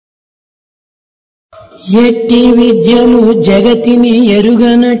ఎట్టి విద్యలు జగతిని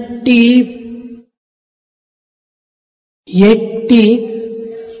ఎరుగనట్టి ఎట్టి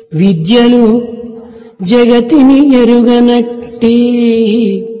విద్యలు జగతిని ఎరుగనట్టి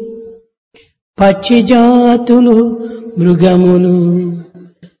పక్షి జాతులు మృగములు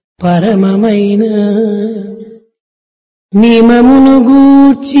పరమమైన నియమమును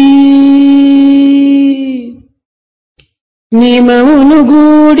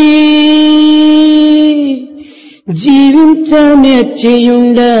గూడి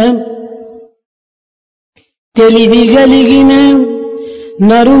జీవించనేర్చేయుండ తెలివి కలిగిన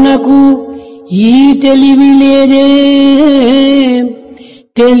నరునకు ఈ తెలివి లేదే,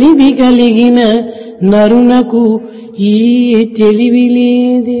 తెలివి కలిగిన నరునకు ఈ తెలివి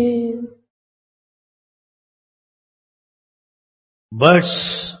లేదే. Birds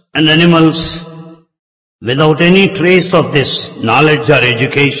and animals, without any trace of this knowledge or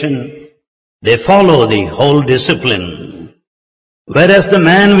education, they follow the whole discipline. Whereas the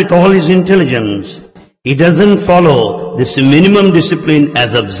man with all his intelligence, he doesn't follow this minimum discipline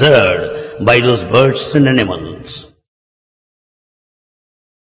as observed by those birds and animals.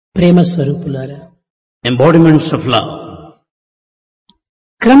 ప్రేమ స్వరూపులారా, Embodiments of love.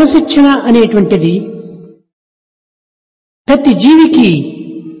 క్రమశిక్షణ అనేటువంటిది ప్రతి జీవికి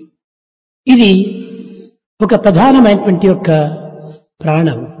ఇది ఒక ప్రధానమైనటువంటి యొక్క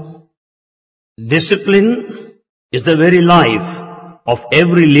ప్రాణం. Discipline is the very life of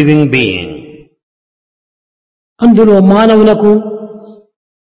every living being. అందులో మానవులకు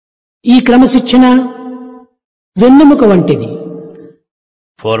ఈ క్రమశిక్షణ వెన్నెముక వంటిది.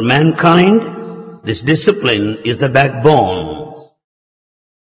 For mankind, this discipline is the backbone.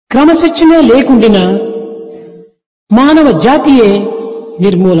 క్రమశిక్షణ లేకుండా మానవ జాతియే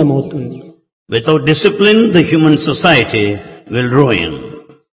నిర్మూలమవుతుంది. Without discipline, the human society will ruin.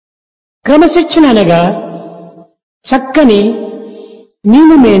 క్రమశిక్షణ అనగా చక్కని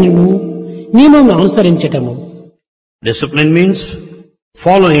నియమమును అనుసరించటము. Discipline means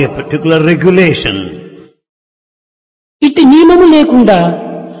following a particular regulation. ఇట్టి నియమము లేకుండా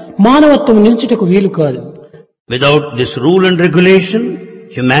మానవత్వం నిల్చుటకు వీలు కాదు. Without this rule and regulation,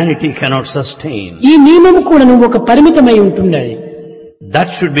 humanity cannot sustain. ఈ నియమము కూడా ఒక పరిమితమై ఉంటున్నది. That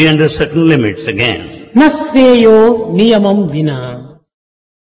should be under certain limits again. నశ్రేయో నియమం వినా.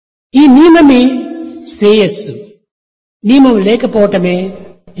 ఈ నియమమే శ్రేయస్సు, నియమం లేకపోవటమే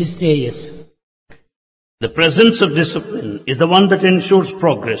నిశ్రేయస్సు. The presence of discipline is the one that ensures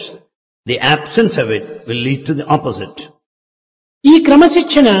progress. The absence of it will lead to the opposite. ఈ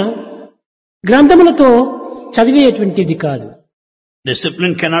క్రమశిక్షణ గ్రంథములతో చదివేటువంటిది కాదు.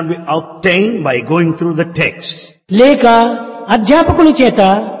 Discipline cannot be obtained by going through the text. లేక అధ్యాపకుల చేత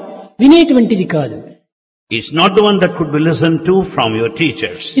వినేటువంటిది కాదు. It's not the one that could be listened to from your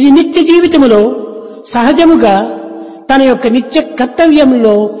teachers. ఇది నిత్య జీవితంలో సహజముగా తన యొక్క నిత్య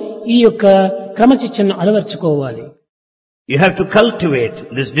కర్తవ్యంలో ఈ యొక్క క్రమశిక్షణను అలవర్చుకోవాలి. You have to cultivate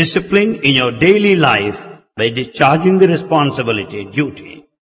this discipline in your daily life by discharging the responsibility, duty.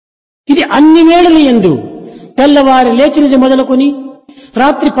 ఇది అన్ని వేళల యందు తెల్లవారి లేచినది మొదలుకొని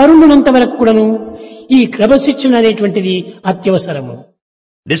రాత్రి పరుండునంత వరకు కూడాను ఈ క్రమశిక్షణ అనేటువంటిది అత్యవసరము.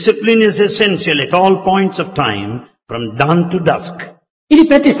 Discipline is essential at all points of time, from dawn to dusk. ఇది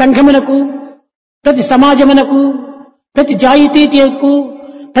ప్రతి సంఘమునకు, ప్రతి సమాజమునకు, ప్రతి జాతీయతకు,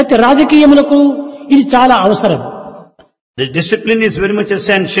 ప్రతి రాజకీయములకు ఇది చాలా అవసరం. The discipline is very much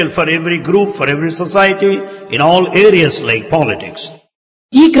essential for every group, for every society, in all areas like politics.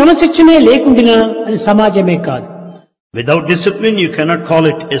 ఈ క్రమశిక్షణే లేకుండా అది సమాజమే కాదు. Without discipline, you cannot call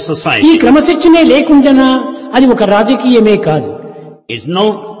it a ఈ society. క్రమశిక్షణే లేకుండా అది ఒక రాజకీయమే కాదు. It's no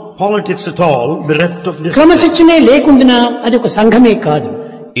politics at all, bereft of discipline. క్రమశిక్షణే లేకుండా అది ఒక సంఘమే కాదు.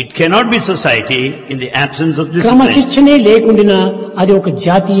 It cannot be society in the absence of discipline. క్రమశిక్షణే లేకుండా అది ఒక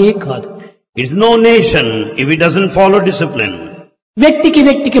జాతియే కాదు. It's no nation if it doesn't follow discipline.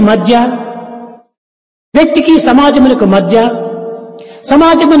 వ్యక్తికి మధ్య, వ్యక్తికి సమాజములకు మధ్య,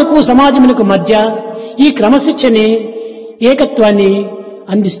 సమాజమునకు మధ్య ఈ క్రమశిక్షణే ఏకత్వాన్ని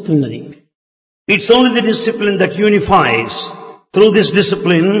అందిస్తున్నది. It's only the discipline that unifies. Through this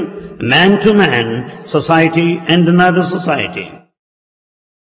discipline, man to man, society and another society.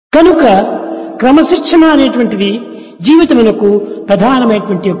 కనుక క్రమశిక్షణ అనేటువంటిది జీవితమునకు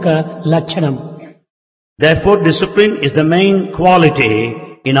ప్రధానమైనటువంటి యొక్క లక్షణం. Therefore, discipline is the main quality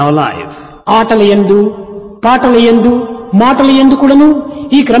in our life. ఆటల యందు, పాటల యందు, మాటల యందు కూడాను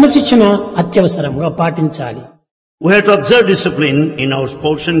ఈ క్రమశిక్షణ అత్యవసరంగా పాటించాలి. We have to observe discipline in our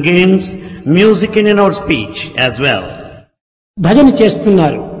sports and games, music and in our speech as well. భజన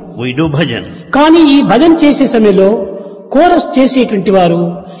చేస్తున్నారు. We do bhajan. కానీ ఈ భజన చేసే సమయంలో కోరస్ చేసేటువంటి వారు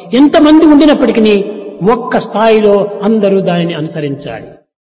ఎంతమంది ఉండినప్పటికీ ఒక్క స్థాయిలో అందరూ దానిని అనుసరించాలి.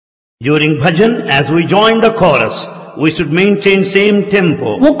 During bhajan, as we join the chorus, we should maintain same tempo.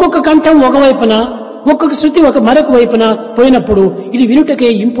 ఒక్కొక్క కంఠం ఒకవైపున, ఒక్కొక్క శృతి మరొక వైపున పోయినప్పుడు ఇది వినుటకే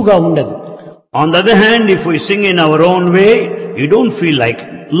ఇంపుగా ఉండదు. On the other hand, if we sing in our own way, you don't feel like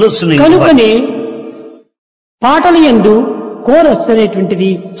listening. కనుకనే పాటల యందు కోరస్ అనేటువంటిది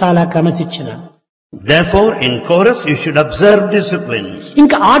చాలా క్రమశిక్షణ. Therefore, in chorus, you should observe discipline.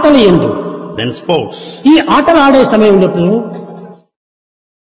 ఇంకా ఆటల యందు, Then sports. ఈ ఆటలు ఆడే సమయంలో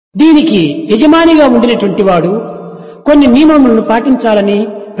దీనికి యజమానిగా ఉండినటువంటి వాడు కొన్ని నియమములను పాటించాలని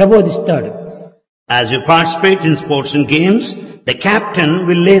ప్రబోధిస్తాడు. As you participate in sports and games, the captain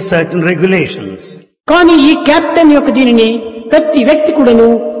will lay certain regulations. కానీ ఈ కెప్టెన్ యొక్క దీనిని ప్రతి వ్యక్తి కూడాను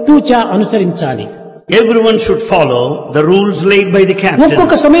తూచా అనుసరించాలి. Everyone should follow the rules laid by the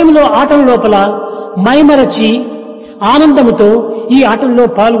ఒక్కొక్క captain. సమయంలో ఆటల లోపల మైమరచి ఆనందముతో ఈ ఆటల్లో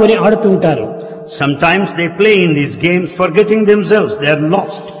పాల్గొని ఆడుతూ ఉంటారు. Sometimes they play in these games forgetting themselves. They are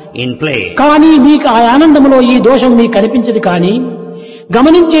lost in play. కానీ మీకు ఆ ఆనందంలో ఈ దోషం మీకు కనిపించదు. కానీ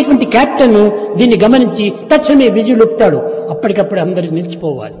గమనించేటువంటి కెప్టెన్ దీన్ని గమనించి తక్షణమే విజులుపుతాడు. అప్పటికప్పుడు అందరూ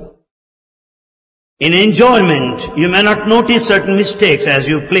నిలిచిపోవాలి. In enjoyment, you may not notice certain mistakes as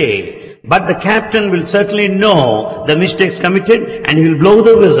you play, but the captain will certainly know the mistakes committed and he will blow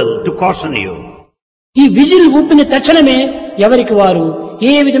the whistle to caution you. ఈ విజిల్ ఊపిన తక్షణమే ఎవరికి వారు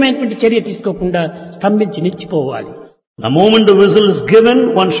ఏ విధమైనటువంటి చర్య తీసుకోకుండా స్తంభించి నిలిచిపోవాలి. The moment the whistle is given,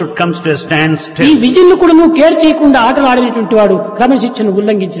 one should come to a ఈ standstill. విజిల్ కూడా నువ్వు కేర్ చేయకుండా ఆటలు ఆడినటువంటి వాడు క్రమశిక్షను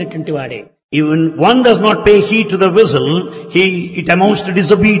ఉల్లంఘించినటువంటి వాడే. Even one does not pay heed to the whistle, it amounts to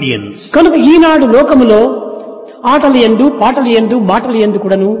disobedience. కనుక ఈనాడు లోకములో ఆటలు యందు, పాటలు యందు, మాటలు యందు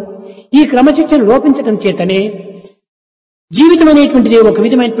కూడాను ఈ క్రమశిక్షణ లోపించటం చేతనే జీవితం అనేటువంటిది ఒక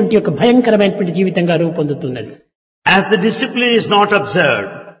విధమైనటువంటి ఒక భయంకరమైనటువంటి జీవితంగా రూపొందుతున్నది. As the discipline is not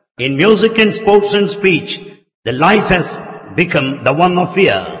observed in music and sports and speech, the life has become the one of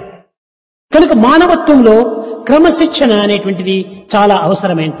fear. కనుక మానవత్వంలో క్రమశిక్షణ అనేటువంటిది చాలా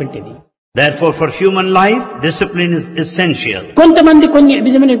అవసరమైనటువంటిది. Therefore, for human life, discipline is essential. కొంతమంది కొన్ని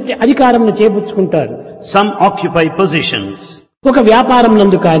విధమైనటువంటి అధికారంను చేపుచ్చుకుంటారు. Some occupy positions, ఒక వ్యాపారం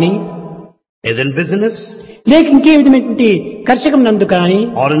నందు కానీ, either in business లేక ఇంకే విధమైనటువంటి కర్షకం నందు కానీ,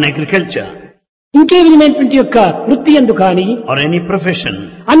 or in agriculture ఇంకే విధమైనటువంటి యొక్క వృత్తి యందు కానీ, or any profession.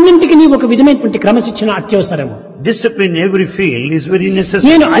 అన్నింటికి ఒక విధమైనటువంటి క్రమశిక్షణ అత్యవసరము. Discipline in every field is very నేను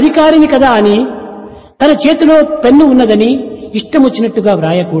necessary. అధికారిని కదా అని తన చేతిలో పెన్ను ఉన్నదని ఇష్టం వచ్చినట్టుగా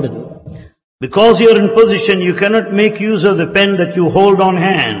వ్రాయకూడదు. Because you are in position, you cannot make use of the pen that you hold on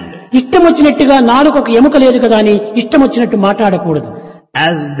hand. ఇష్టం వచ్చినట్టుగా నాలుగు ఒక ఎముక లేదు కదా అని ఇష్టం వచ్చినట్టు మాట్లాడకూడదు.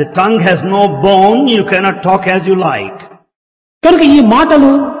 As the tongue has no bone, you cannot talk as you like. కనుక ఈ మాటలు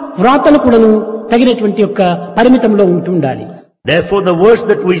వ్రాతలు కూడాను తగినటువంటి యొక్క పరిమితంలో ఉంటుండాలి. Therefore, the words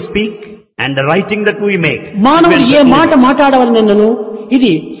that we speak and the writing that we make. మానవుడు ఏ మాట మాట్లాడవలనను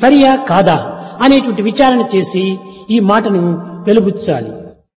ఇది సరియా కాదా అనేటువంటి విచారణ చేసి ఈ మాటను వెలుబుచ్చాలి.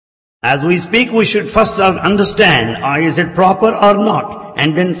 As we speak, we should first understand, is it proper or not, and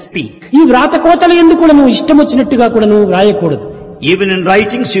then speak. ఈ వ్రాత కోతలు ఎందుకు కూడాను ఇష్టం వచ్చినట్టుగా కూడాను వ్రాయకూడదు. Even in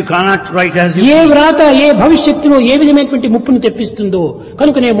writings, you cannot write as you A please. వ్రాత ఏ భవిష్యత్తులో ఏ విధమైనటువంటి ముప్పును తెప్పిస్తుందో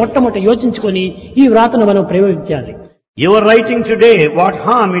కనుకనే మొట్టమొదట యోచించుకొని ఈ వ్రాతను మనం ప్రయోగించాలి. You are writing today, what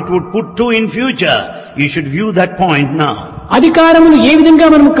harm it would put to in future. You should view that point now. అధికారమును ఏ విధంగా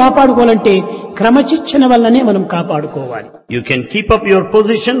మనం కాపాడుకోవాలంటే క్రమశిక్షణ వల్లనే మనం కాపాడుకోవాలి. You can keep up your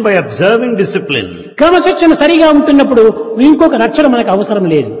position by observing discipline. క్రమశిక్షణ సరిగా ఉంటున్నప్పుడు ఇంకొక రక్షణ మనకు అవసరం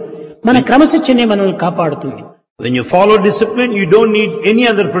లేదు. మన క్రమశిక్షణే మనల్ని కాపాడుతుంది. When you follow discipline, you don't need any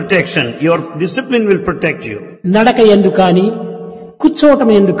other protection. Your discipline will protect you. నడక యందు కానీ, కూర్చోవటం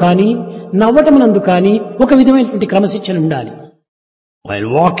యందు కానీ, నవ్వటం నందు కానీ ఒక విధమైనటువంటి క్రమశిక్షణ ఉండాలి. While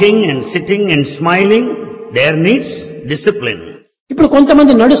walking and sitting and smiling, there needs discipline. ఇప్పుడు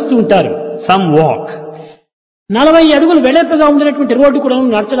కొంతమంది నడుస్తూ ఉంటారు. Some walk. 40 అడుగులు వెడల్పుగా ఉండినటువంటి రోడ్డు కూడా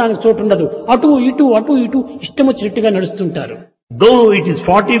నడచడానికి చోటు ఉండదు. అటు ఇటు ఇష్టం వచ్చినట్టుగా నడుస్తుంటారు. Though it is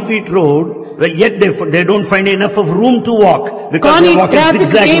 40 feet road, well, yet they don't find enough of room to walk because కానీ they walk in ట్రాఫిక్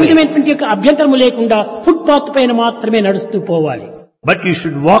ఏ zigzag way. విధమైనటువంటి యొక్క అభ్యంతరము లేకుండా ఫుట్పాత్ పైన మాత్రమే నడుస్తూ పోవాలి. But you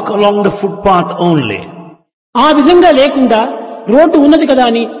should walk along the footpath only. ఆ విధంగా లేకుండా రోడ్డు ఉన్నది కదా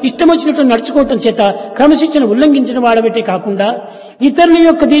అని ఇష్టం వచ్చినట్టు నడుచుకోవటం చేత క్రమశిక్షణ ఉల్లంఘించిన వాడబట్టే కాకుండా ఇతరుల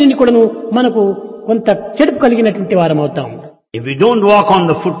యొక్క దీనిని కూడాను మనకు కొంత చెడుపు కలిగినటువంటి వారం అవుతాం. If you don't walk on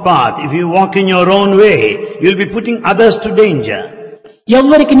the footpath, if you walk in your own way, you'll be putting others to danger.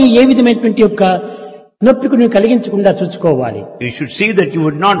 ఎవ్వరికి నీ ఏ విధమైనటువంటి యొక్క నొప్పికి నువ్వు కలిగించకుండా చూసుకోవాలి. You should see that you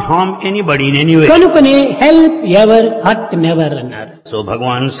would not harm anybody in any way. కనుకనే help ever hurt never అన్నారు. So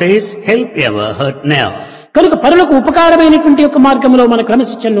Bhagavan says, help ever, hurt never. కనుక పరులకు ఉపకారమైనటువంటి యొక్క మార్గంలో మన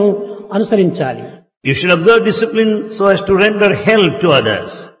క్రమశిక్షణను అనుసరించాలి. You should observe discipline so as to render help to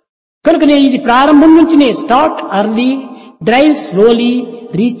others. కనుకనే ఇది ప్రారంభం నుంచినే start early, drive slowly,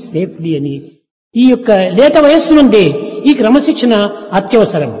 reach safely అని ఈ యొక్క లేత వయస్సు నుండే ఈ క్రమశిక్షణ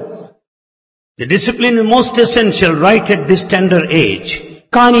అత్యవసరం. The discipline is most essential right at this tender age.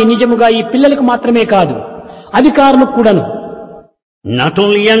 కానీ నిజముగా ఈ పిల్లలకు మాత్రమే కాదు, అధికారులకు కూడాను, Not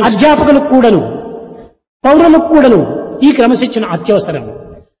only young, అధ్యాపకులకు కూడాను, పౌరులకు కూడాను ఈ క్రమశిక్షణ అత్యవసరం.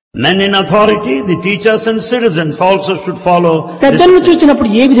 men in authority, the teachers and citizens also should follow. పెద్దలను చూసినప్పుడు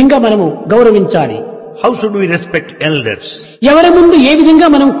ఏ విధంగా మనము గౌరవించాలి, How should we respect elders? ఎవరి ముందు ఏ విధంగా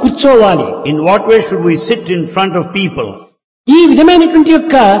మనం కూర్చోవాలి, In what way should we sit in front of people? ఈ విధమైనటువంటి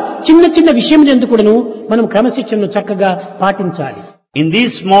యొక్క చిన్న చిన్న విషయం ఎందుకు కూడాను మనం క్రమశిక్షణను చక్కగా పాటించాలి. In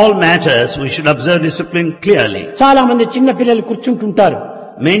these small matters, we should observe discipline clearly. చాలా మంది చిన్న పిల్లలు కూర్చుంటుంటారు,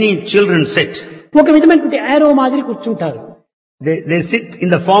 Many children sit. ఒక విధమైనటువంటి యారో మాదిరి కూర్చుంటారు. They sit in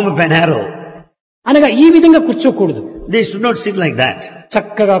the form of an arrow. అనగా ఈ విధంగా కూర్చోకూడదు, They should not sit like that.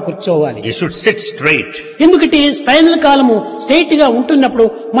 చక్కగా కూర్చోవాలి. They should sit straight. ఎందుకంటే స్పైనల్ కాలము స్ట్రైట్ గా ఉంటున్నప్పుడు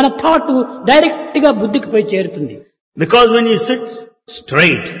మన థాట్ డైరెక్ట్ గా బుద్ధికి పోయి చేరుతుంది. Because when you sit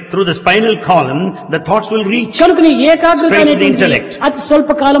straight through the spinal column, the thoughts will reach. కనుక ఏకాగ్రత Straight అనేది intellect. అతి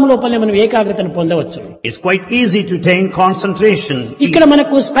స్వల్ప కాలం లోపలనే మనం ఏకాగ్రతను పొందవచ్చు. It's quite easy to attain concentration. ఇక్కడ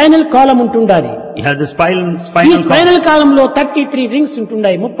మనకు స్పైనల్ కాలం ఉంటుండాలి. You have the ఈ spinal స్పైనల్ column. కాలంలో 33 రింగ్స్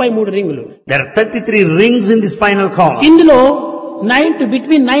ఉంటున్నాయి, 33 రింగులు. There are 33 rings in the spinal column. ఇందులో 9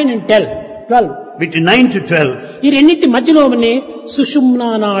 బిట్వీన్ 9 and 12 Between 9 to 12. ఈ రెండింటి మధ్యలోనే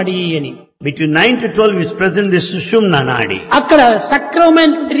సుషుమ్నా నాడి అని, Between 9 to 12 is present the Sushumna Nadi. అక్కడ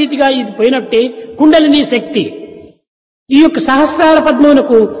సక్రమమైన రీతిగా ఇది పోయినట్టే కుండలిని శక్తి ఈ యొక్క సహస్రార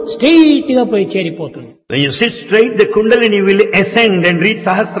పద్మమునకు స్ట్రైట్ గా పోయి చేరిపోతుంది. When you sit straight, the Kundalini will ascend and reach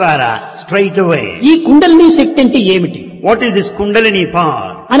Sahasrara straight away. ఈ కుండలిని శక్తి అంటే ఏమిటి What is this Kundalini power?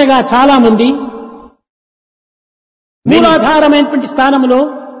 అనగా చాలా మంది మూలాధారమైనటువంటి స్థానంలో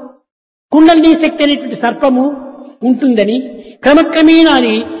కుండలిని శక్తి అనేటువంటి సర్పము ఉంటుందని క్రమక్రమేణా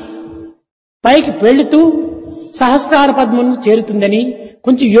అది పైకి వెళుతూ సహస్రార పద్మను చేరుతుందని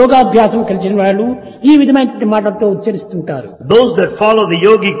కొంచెం యోగాభ్యాసం కలిసిన వాళ్ళు ఈ విధమైనటువంటి మాటలతో ఉచ్చరిస్తుంటారు. Those that follow the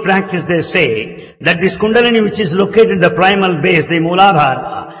yogic practice, they say that this Kundalini which is located in the primal base, the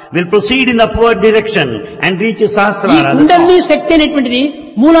Mooladhara, will proceed in upward direction and reach ఈ Sahasrara. కుండలిని శక్తి అనేటువంటిది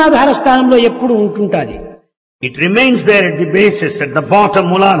మూలాధార స్థానంలో ఎప్పుడు ఉంటుంటాది. It remains there at the basis, at the bottom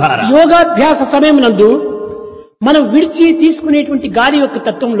Mooladhara. యోగాభ్యాస సమయం నందు మనం విడిచి తీసుకునేటువంటి గాలి యొక్క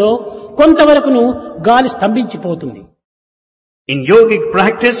తత్వంలో కొంతవరకును గాలి స్తంభించిపోతుంది. In yogic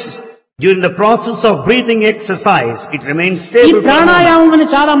practice, during the process of breathing exercise, it remains ఈ stable. for a moment. ప్రాణాయామం అని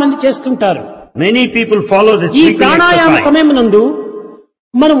చాలా మంది చేస్తుంటారు. Many people follow this ఈ breathing ప్రాణాయామ exercise. సమయం నందు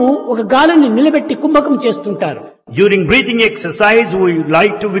మనము ఒక గాలిని నిలబెట్టి కుంభకం చేస్తుంటారు. During breathing exercise, we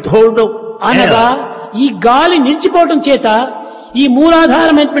like to withhold the అనగా air. ఈ గాలి నిలిచిపోవటం చేత ఈ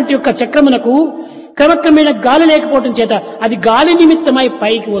మూలాధారమైనటువంటి యొక్క చక్రమునకు క్రమక్రమేణ గాలి లేకపోవటం చేత అది గాలి నిమిత్తమై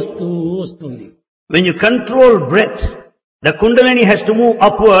పైకి వస్తుంది. When you control breath, the Kundalini has to move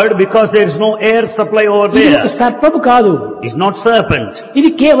upward because there is no air supply over ఇది there. ఒక సర్పము కాదు, It's not serpent. ఇది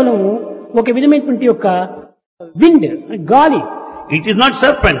కేవలం ఒక విధమైనటువంటి యొక్క విండ్, గాలి. It is not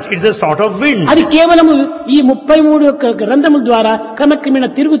serpent. It's a sort of wind. అది కేవలము ఈ 33 యొక్క రంధ్రముల ద్వారా క్రమక్రమేణ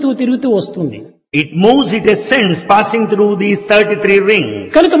తిరుగుతూ వస్తుంది. It moves, it ascends, passing through these 33 rings.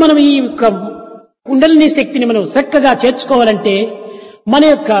 కనుక మనం ఈ యొక్క కుండలిని శక్తిని మనం చక్కగా చేర్చుకోవాలంటే మన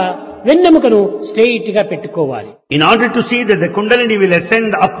యొక్క వెన్నెముకను స్ట్రైట్ గా పెట్టుకోవాలి. In order to see that the Kundalini will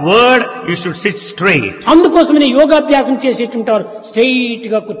ascend upward, you should sit straight. అందుకోసమనే యోగాభ్యాసం చేసేటుంటారు, స్ట్రైట్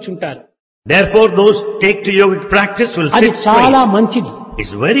గా కూర్చుంటారు. Therefore, those take to yogic practice will అది sit చాలా straight. మంచిది.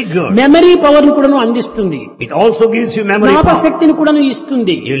 It's very good. Memory power ను కూడాను అందిస్తుంది, It also gives you memory జ్ఞాపక power. శక్తిని కూడాను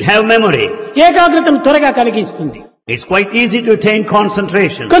ఇస్తుంది, You will have memory. ఏకాగ్రతను త్వరగా కలిగిస్తుంది. It's quite easy to attain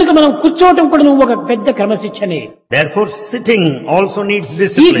concentration. కనుక మనం కూర్చోవటం కూడాను ఒక పెద్ద క్రమశిక్షణే. Therefore, sitting also needs ఈ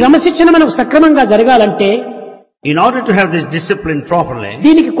discipline. క్రమశిక్షణ మనకు సక్రమంగా జరగాలంటే In order to have this discipline properly,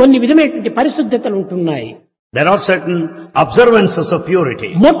 దీనికి కొన్ని విధమైనటువంటి పరిశుద్ధతలు ఉంటున్నాయి. there are certain observances of purity.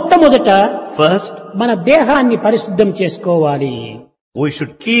 మొట్టమొదట First, మన దేహాన్ని పరిశుద్ధం చేసుకోవాలి. we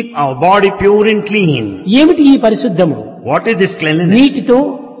should keep our body pure and clean. ఏమిటి ఈ పరిశుద్ధము? What is this cleanliness? నీటితో,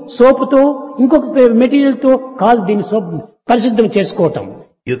 సోపుతో, ఇంకొక మెటీరియల్ తో కాదు దీన్ని పరిశుద్ధం చేసుకోవటం.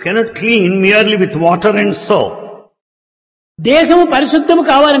 You cannot clean merely with water and soap. దేహము పరిశుద్ధము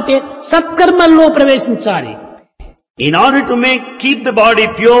కావాలంటే సత్కర్మల్లో ప్రవేశించాలి. In order to keep the body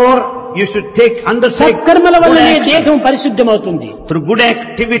pure, you should undertake సత్కర్మల good వల్లనే action. దేహం పరిశుద్ధమవుతుంది. Through good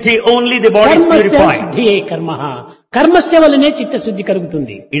activity only the body is purified. కర్మస్య కర్మ కర్మస్య వల్లనే చిత్తశుద్ధి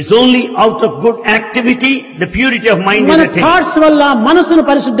కలుగుతుంది. It's only out of good activity the purity of mind is మన attained. Thoughts వల్ల మనసును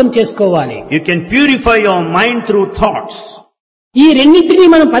పరిశుద్ధం చేసుకోవాలి. You can purify your mind through thoughts. ఈ రెండింటినీ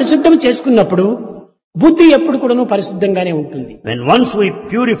మనం పరిశుద్ధం చేసుకున్నప్పుడు బుద్ధి ఎప్పుడు కూడాను పరిశుద్ధంగానే ఉంటుంది. When once we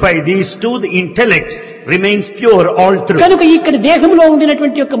purify these two, the intellect remains pure all through. కనుక ఇక్కడ దేహంలో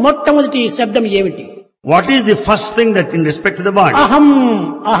ఉండినటువంటి యొక్క మొట్టమొదటి శబ్దం ఏమిటి? What is the first thing that in respect to the body? అహం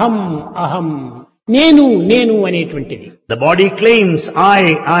అహం అహం, నేను నేను అనేటువంటిది. The body claims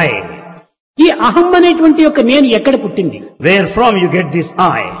I. ఈ అహం అనేటువంటి యొక్క నేను ఎక్కడ పుట్టింది? Where from you get this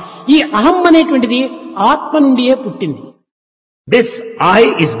I? ఈ అహం అనేటువంటిది ఆత్మ నుండియే పుట్టింది. This I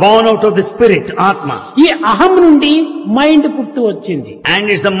is born out of the spirit, Atma. ఈ అహం నుండి మైండ్ పుట్టు వచ్చింది. And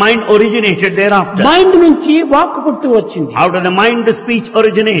is the mind originated thereafter. Mind నుంచి వాక్ పుట్టు వచ్చింది. Out of the mind the speech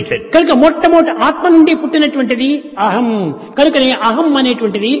originated. కనుక మొట్టమొదటి ఆత్మ నుండి పుట్టినటువంటిది అహం. కనుక అహం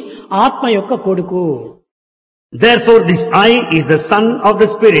అనేటువంటిది ఆత్మ యొక్క కొడుకు. Therefore this I is the son of the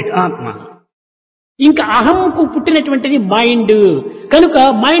spirit, Atma. ఇంకా అహంకు పుట్టినటువంటిది మైండ్. కనుక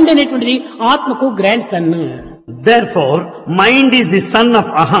మైండ్ అనేటువంటిది ఆత్మకు grand son. Therefore mind is the son of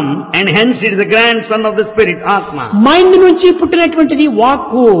Aham and hence it is the grandson of the spirit, Atma. Mind నుంచి పుట్టినటువంటిది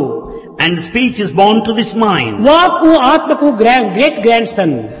వాక్కు. And speech is born to this mind. వాక్కు ఆత్మకు great grand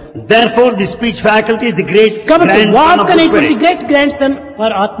son. Therefore the speech faculty is the great కాబట్టి grandson walk of the అనేటువంటి spirit. Great grand son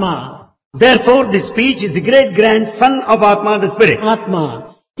for ఆత్మ. Therefore the speech is the great grandson of Atma, the spirit. ఆత్మ.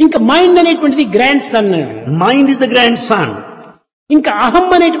 ఇంకా mind అనేటువంటిది grandson. Mind is the grandson. ఇంకా అహం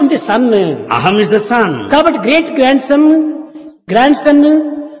అనేటువంటి సన్. Aham is the son. కాబట్టి గ్రేట్ గ్రాండ్ సన్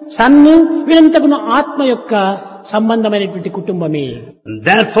సన్ వీళ్ళంతకు ఆత్మ యొక్క సంబంధమైనటువంటి కుటుంబమే.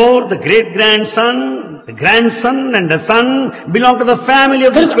 Therefore the great grandson, the grandson and the son belong to the family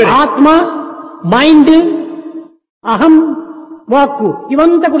of the spirit. ఆత్మ, మైండ్, అహం, వాక్కు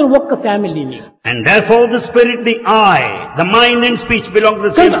ఇవంతా కూడా ఒక్క ఫ్యామిలీని. And therefore the spirit, the I, the mind and speech belong to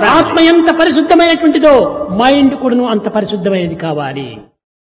the same ఆత్మ family. ఎంత పరిశుద్ధమైనటువంటిదో mind కూడాను అంత పరిశుద్ధమైనది కావాలి.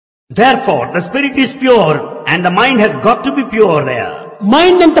 Therefore the spirit is pure and the mind has got to be pure there.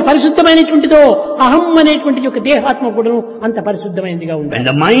 Mind ఎంత పరిశుద్ధమైనటువంటిదో అహం అనేటువంటి యొక్క దేహాత్మ కూడాను అంత పరిశుద్ధమైనదిగా When ఉండాలి.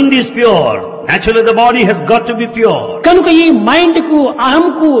 the mind is pure, naturally the body has got to be pure. కనుక ఈ మైండ్ కు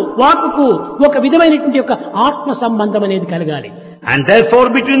అహంకు వాక్కు ఒక విధమైనటువంటి యొక్క ఆత్మ సంబంధం అనేది కలగాలి. And therefore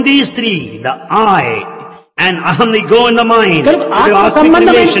between these three, the I and Aham, they go in the mind. కనుక The ఆత్మ aspect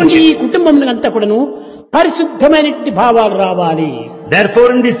సంబంధమైనటువంటి ఈ relationship. కుటుంబం అంతా కూడాను పరిశుద్ధమైనటువంటి భావాలు రావాలి. Therefore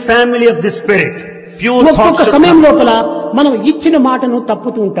in this family of the spirit, pure ఒక్కొక్క thoughts should సమయం come. లోపల మనం ఇచ్చిన మాటను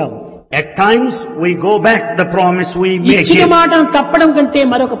తప్పుతూ ఉంటాం. At times we go back the promise we make. ఇచ్చిన మాటను తప్పడం కంటే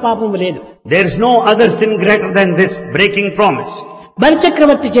మరొక పాపం లేదు. There is no other sin greater than this, breaking promise.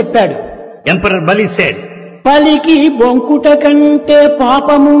 బలిచక్రవర్తి చెప్పాడు, Emperor Bali said, పలికి బొంకుట కంటే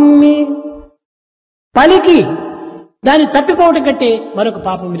పాపముమ్మి. పలికి దాన్ని తప్పిపోవడం కంటే మరొక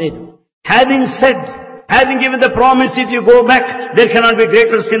పాపం లేదు. having given the promise, if you go back, there cannot be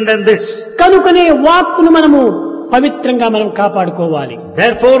greater sin than this. కనుకనే వాక్కును మనము పవిత్రంగా మనం కాపాడుకోవాలి.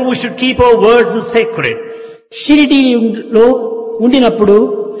 Therefore we should keep our words sacred. షిరిడీలో ఉండినప్పుడు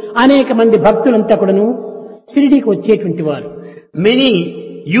అనేక మంది భక్తులంతా కూడాను షిరిడీకి వచ్చేటువంటి వారు. Many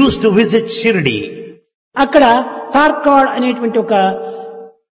used to visit Shirdi. అక్కడ తార్కాడ్ అనేటువంటి ఒక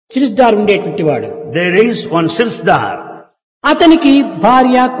సిరిస్దార్ ఉండేటువంటి వాడు. There is one Sirsdar అతనికి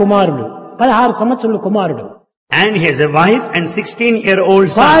భార్య కుమారుడు, 16 సంవత్సరాల కుమారుడు. and he has a wife and 16-year-old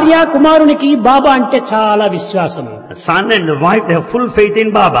son. భార్య కుమారునికి బాబా అంటే చాలా విశ్వాసము. The son and the wife, they have full faith in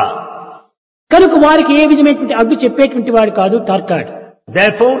Baba. కనుక వారికి ఏ విధమైనటువంటి అడ్డు చెప్పేటువంటి వాడు కాదు Tarkhad.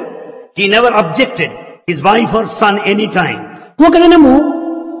 Therefore he never objected his wife or son any time. ఒక దినము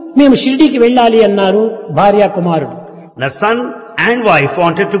మేము షిరిడీకి వెళ్ళాలి అన్నారు భార్య కుమారుడు. The son and wife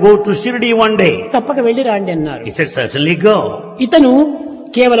wanted to go to Shirdi one day. తప్పక వెళ్ళి రాండి అన్నారు. He said, certainly go. ఇతను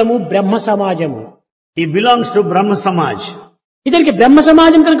కేవలము బ్రహ్మ సమాజము. He belongs to Brahma Samaj. ఇతనికి బ్రహ్మ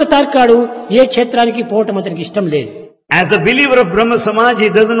సమాజం కనుక తార్కాడు ఏ క్షేత్రానికి పోవటం అతనికి ఇష్టం లేదు. As the believer of Brahma Samaj, he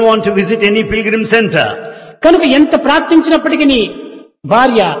doesn't want to visit any pilgrim center. కనుక ఎంత ప్రార్థించినప్పటికీ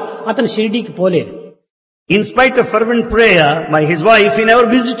భార్య అతను షిరిడీకి పోలేదు. In spite of fervent prayer by his wife, he never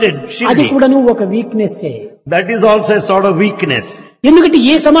visited అది Shirdi. కూడాను ఒక weakness. That is also a sort of weakness. ఎందుకంటే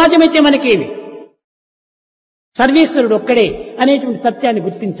ఏ సమాజం అయితే మనకేమి సర్వేశ్వరుడు ఒక్కడే అనేటువంటి సత్యాన్ని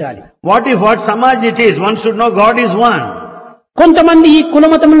గుర్తించాలి. What Samaj it is? One should know God is one. కొంతమంది ఈ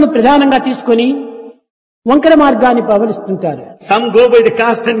కులమతములను ప్రధానంగా తీసుకొని వంకర మార్గాన్ని పవలిస్తుంటారు. Some go by the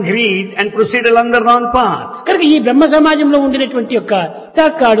caste and greed and proceed along the wrong path. కనుక ఈ బ్రహ్మ సమాజంలో ఉండినటువంటి యొక్క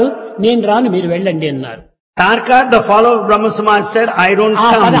తార్కాడు నేను రాను మీరు వెళ్ళండి అన్నారు. Tarkar, the follower of Brahma Samaj, said, I don't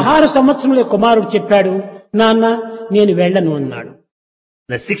ఆ come. 16 సంవత్సరముల కుమారుడు చెప్పాడు, నాన్న నేను వెళ్ళను అన్నాడు.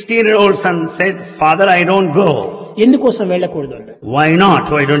 The 16-year-old son said, Father, I don't go. ఎందుకోసం వెళ్ళకూడదు అన్నాడు. Why not?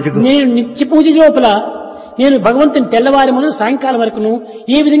 Why don't you go? నేను నిత్య పూజ లోపల నేను భగవంతుని తెల్లవారి మనం సాయంకాలం వరకును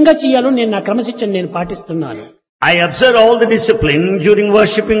ఏ విధంగా చేయాలో నేను నా క్రమశిక్షణ నేను పాటిస్తున్నాను. I observe all the discipline during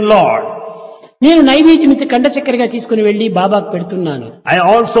worshipping Lord. నేను నైవేద్యం కండ చక్కెరగా తీసుకుని వెళ్లి బాబాకు పెడుతున్నాను. I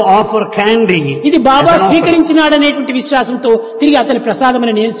also offer candy. ఇది బాబా స్వీకరించినాడనేటువంటి విశ్వాసంతో తిరిగి అతని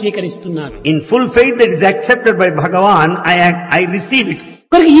ప్రసాదమని నేను స్వీకరిస్తున్నాను. In full faith that is accepted by Bhagavan, I receive it.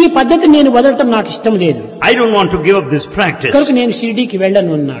 కనుక ఈ పద్ధతి నేను వదలటం నాకు ఇష్టం లేదు. I don't want to give up this practice. కనుక నేను షిరిడీకి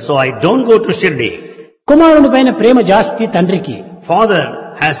వెళ్ళను అన్నాడు. So I don't go to Shirdi. కుమారుని పైన ప్రేమ జాస్తి తండ్రికి. Father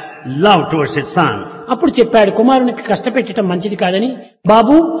has love towards his son. అప్పుడు చెప్పాడు కుమారునికి కష్టపెట్టడం మంచిది కాదని,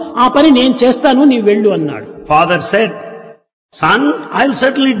 బాబు ఆ పని నేను చేస్తాను నీవు వెళ్ళు అన్నాడు. Father said, son, I'll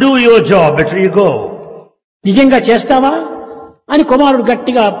certainly do your job, better you go. నిజంగా చేస్తావా అని కుమారుడు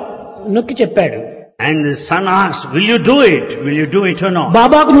గట్టిగా నొక్కి చెప్పాడు. And the son asked, will you do it? Will you do it or not?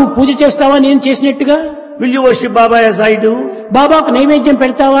 బాబాకు నువ్వు పూజ చేస్తావా నేను చేసినట్టుగా? Will you worship Baba as I do? బాబాకు నైవేద్యం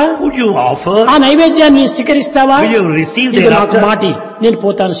పెడతావా? Would you offer? ఆ నైవేద్యాన్ని స్వీకరిస్తావా? Will you receive ఇది నాకు thereafter? మాటి, నేను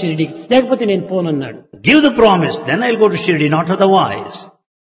పోతాను షిరిడీకి, లేకపోతే నేను పోనన్నాడు. Give the promise, then I'll go to Shirdi, not otherwise.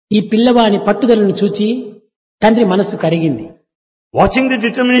 ఈ పిల్లవాని పట్టుదలను చూచి తండ్రి మనస్సు కరిగింది. Watching the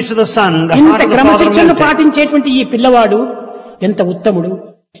determination of the son, the ఇంత heart of the father క్రమశిక్షణను melted. పాటించేటువంటి ఈ పిల్లవాడు ఎంత ఉత్తముడు,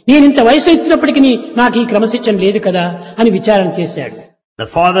 నేను ఇంత వయసు ఇచ్చినప్పటికీ నాకు ఈ క్రమశిక్షణ లేదు కదా అని విచారణ చేశాడు.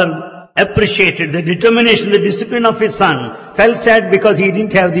 The father appreciated the determination, the discipline of his son, felt sad because he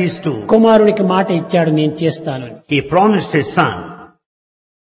didn't have these two. కుమారునికి మాట ఇచ్చాడు నేను చేస్తాను. He promised his son.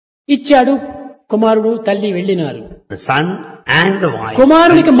 ఇచ్చాడు. కుమారుడు తల్లి వెళ్ళినారు. The son and the wife.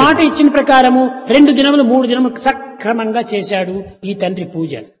 కుమారునికి మాట ఇచ్చిన ప్రకారము 2 దినములు 3 దినములు సక్రమంగా చేశాడు ఈ తండ్రి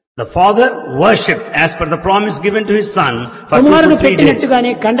పూజ. The father worshipped as per the promise given to his son for 2 కుమారుడు to 3 days.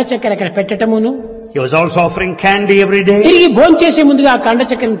 పెట్టినట్టుగానే కండ చక్కెర అక్కడ పెట్టటమును, He was also offering candy every day. తిరిగి భోంచేసే ముందుగా ఆ కండ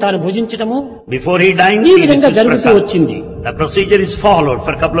చక్కెరను తాను భుజించటము Before he dined, ఈ he విధంగా received జరుగుతూ prasad. వచ్చింది. The procedure is followed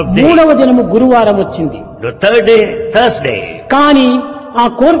for a couple of days. 3వ దినము గురువారం వచ్చింది. The third day, Thursday, కానీ ఆ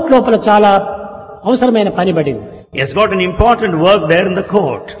కోర్టు లోపల చాలా అవసరమైన పని పడింది. he has got an important work there in the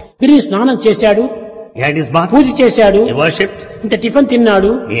court. తిరిగి స్నానం చేశాడు, He had his bath, పూజ చేశాడు, he worshipped, ఇంత టిఫిన్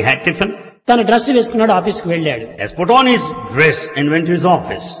తిన్నాడు, he had tiffin, తన డ్రెస్ వేసుకున్నాడు, ఆఫీస్కి వెళ్ళాడు. he has put on his dress and went to his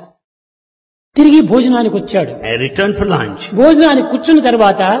office. తిరిగి భోజనానికి వచ్చాడు. He returned for lunch. భోజనానికి కూర్చున్న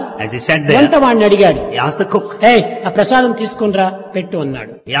తర్వాత As he sat వంట there, వాడిని అడిగాడు, he asked the cook. ఆ ప్రసాదం తీసుకునిరా పెట్టు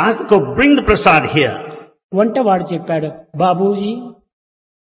అన్నాడు. He asked the cook, bring the prasad here. వంటవాడు చెప్పాడు, బాబూజీ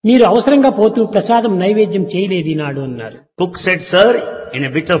మీరు అవసరంగా పోతూ ప్రసాదం నైవేద్యం చేయలేదు ఈనాడు అన్నారు. Cook said, sir, in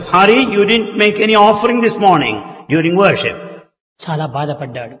a bit of hurry, you didn't make any offering this morning during worship. చాలా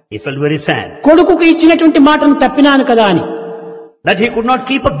బాధపడ్డాడు. He felt very sad కొడుకుకు ఇచ్చినటువంటి మాటను తప్పినాను కదా అని. that he could not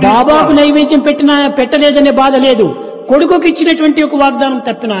keep up this బాబాకు promise. నైవేద్యం పెట్టలేదనే బాధ లేదు, కొడుకుకి ఇచ్చినటువంటి ఒక వాగ్దానం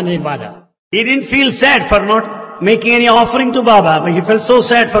తప్పినాననే బాధ. He didn't feel sad for not making any offering to Baba, but he felt so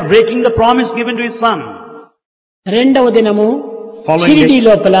sad for breaking the promise given to his son. 2వ దినము Following షిరిడీ day,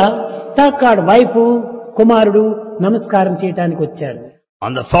 లోపల తార్కాడ్ వైఫ్ కుమారుడు నమస్కారం చేయటానికి వచ్చారు.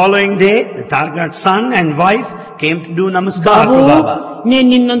 on the following day, the Targat son and wife came to do namaskar Babu to Baba.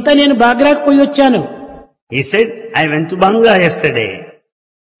 నేను బాగ్రాకు పోయి వచ్చాను, He said, I went to Bangla yesterday.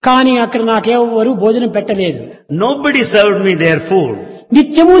 కానీ అక్కడ నాకెవరు భోజనం పెట్టలేదు. Nobody served me their food.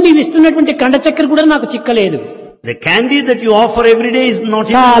 నిత్యము నీవు ఇస్తున్నటువంటి కండ చక్కెర కూడా నాకు చిక్కలేదు. The candy that you offer every day is not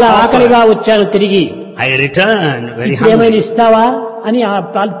even చాలా offered. ఆకలిగా వచ్చాను తిరిగి. I returned very ఇప్పుడు ఏమైనా hungry. ఇస్తావా అని ఆ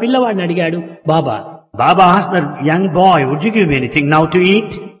పిల్లవాడిని అడిగాడు బాబా. Baba asked the young boy, would you give me anything now to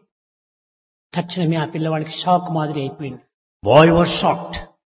eat? తక్షణమే ఆ పిల్లవాడికి షాక్ మాదిరి అయిపోయింది. Boy was shocked.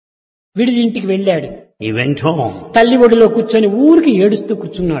 విడిది ఇంటికి వెళ్ళాడు. He went home. తల్లి ఒడిలో కూర్చొని ఊరికి ఏడుస్తూ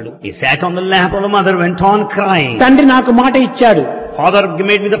కూర్చున్నాడు. He sat on the lap of the mother, went on crying. తండ్రి నాకు మాట ఇచ్చాడు, Father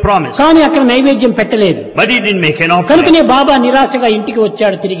made me the promise, కానీ అక్కడ నైవేద్యం పెట్టలేదు. but he didn't make an offering. కనుకనే బాబా నిరాశగా ఇంటికి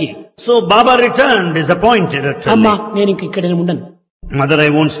వచ్చాడు తిరిగి. So Baba returned disappointed అమ్మా utterly. నేను ఇంక ఇక్కడ ఉండను, Mother, I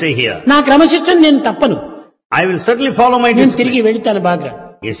won't stay here. నా క్రమశిక్షణ నేను తప్పను, I will certainly follow my నేను తిరిగి discipline. వెళుతాను Bhakra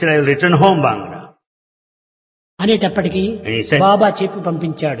He said, I will return home, Bangra. అనేటప్పటికీ And he said, బాబా చెప్పి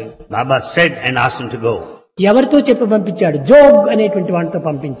పంపించాడు. Baba said and asked him to go. ఎవరితో చెప్పి పంపించాడు? జోగ్ అనేటువంటి వాడితో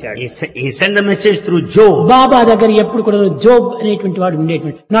పంపించాడు. He sent the message through Job. బాబా దగ్గర ఎప్పుడు కూడా జోగ్ అనేటువంటి వాడు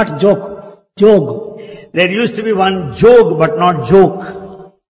ఉండేటువంటి, not joke, Jog. There used to be one Jog, but not joke.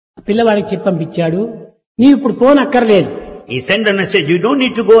 పిల్లవాడికి చెప్పి పంపించాడు, నీవు ఇప్పుడు పోనక్కర్లేదు, He sent the message, you don't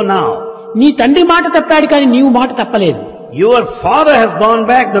need to go now. నీ తండ్రి మాట తప్పాడు కానీ నీవు మాట తప్పలేదు, Your father has gone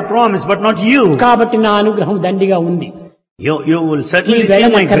back the promise, but not you. కాబట్టి నా అనుగ్రహం దండిగా ఉంది, You will certainly నీవు see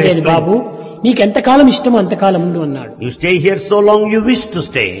my grace. వెళ్ళనక్కర్లేదు బాబు, నీకెంతకాలం ఇష్టమో అంతకాలం ఉండు అన్నాడు. You stay here so long you wish to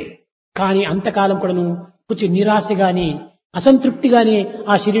stay. కానీ అంతకాలం కూడా నువ్వు కొంచెం నిరాశగాని అసంతృప్తిగానే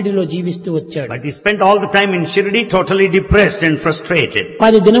ఆ షిరిడిలో జీవిస్తూ వచ్చాడు. But he spent all the time in Shirdi totally depressed and frustrated.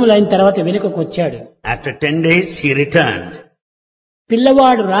 10 దినములు అయిన తర్వాత వెనుకకు వచ్చాడు. After 10 days he returned.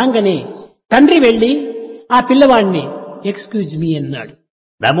 పిల్లవాడు రాగానే తండ్రి వెళ్లి ఆ పిల్లవాడిని ఎక్స్క్యూజ్ మీ అన్నాడు.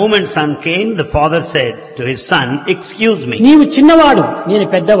 The moment son came, the father said to his son, excuse me. నీవు చిన్నవాడు, నేను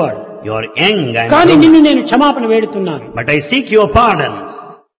పెద్దవాడు. You are young, కానీ నిన్ను నేను క్షమాపణ వేడుతున్నాను. but I seek your pardon.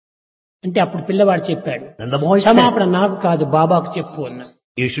 అంటే అప్పుడు పిల్లవాడు చెప్పాడు, Then the boy said, క్షమాపణ నాకు కాదు బాబాకు చెప్పు అన్నాడు.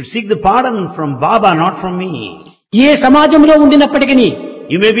 you should seek the pardon from Baba, not from me. ఏ సమాజంలో ఉండినప్పటికీ,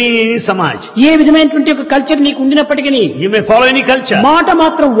 You may be in any samaj. ఏ విధమైనటువంటి ఒక కల్చర్ నీకు ఉండినప్పటికీ, You may follow any culture. మాట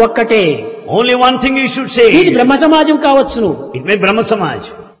మాత్రం ఒక్కటే. Only one thing you should ఇది say. బ్రహ్మ సమాజం కావచ్చును, It may be Brahma Samaj.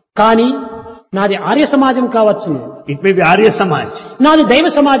 కానీ నాది ఆర్య సమాజం కావచ్చును, It may be Arya Samaj. నాది దైవ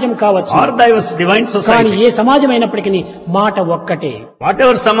సమాజం కావచ్చు, Or Divine కానీ Society. ఏ సమాజం అయినప్పటికీ మాట ఒక్కటే.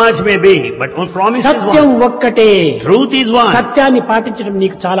 Whatever Samaj may be, but one promise is Satyam one. ఒక్కటే. Truth is one. సత్యాన్ని పాటించడం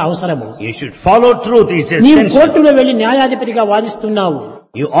నీకు చాలా అవసరము. You should follow truth. It's నీవు essential. కోర్టులో వెళ్లి న్యాయాధిపతిగా వాదిస్తున్నావు.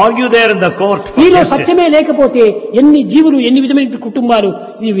 You argue there in the court for నీలో justice. సత్యమే లేకపోతే ఎన్ని జీవులు, ఎన్ని విధమైన కుటుంబాలు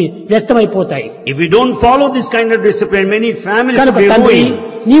ఇవి వ్యస్తమైపోతాయి. If you don't follow this kind of discipline, many families will కనుక be తండ్రి, ruined.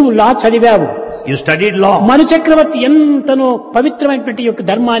 నీవు లా చదివావు, You studied law. మను చక్రవర్తి ఎంతనో పవిత్రమైనటువంటి యొక్క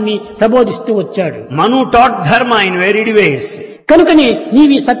ధర్మాన్ని ప్రబోధిస్తూ వచ్చాడు. Manu taught dharma in varied ways. కనుకని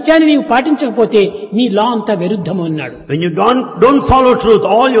నీవు ఈ సత్యాన్ని నీవు పాటించకపోతే నీ లా అంతా విరుద్ధము అన్నాడు. When you don't follow truth,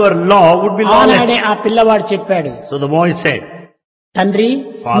 all your law would be ఆనాడే lawless. ఆ పిల్లవాడు చెప్పాడు, So the boy said, తండ్రి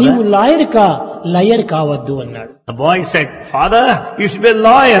Father, నీవు లయర్ కావద్దు అన్నాడు. the boy said, Father, you should be a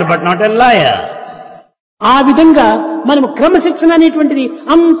lawyer but not a liar. ఆ విధంగా మనము క్రమశిక్షణ అనేటువంటిది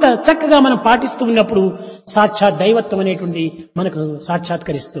అంత చక్కగా మనం పాటిస్తూ ఉన్నప్పుడు సాక్షాత్ దైవత్వం అనేటువంటిది మనకు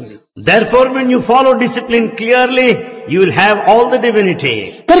సాక్షాత్కరిస్తుంది. Therefore, when you follow discipline clearly, you will have all the divinity.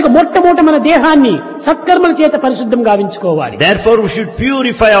 కనుక మొట్టమొదట మన దేహాన్ని సత్కర్మల చేత పరిశుద్ధం గావించుకోవాలి. Therefore, we should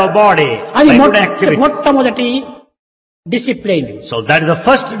purify our body అది by good activity. మొట్టమొదటి discipline. So that is the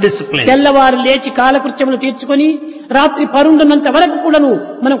first discipline. తెల్లవారు లేచి కాలకృత్యములు తీర్చుకొని రాత్రి పరుండనంత వరకు కూడాను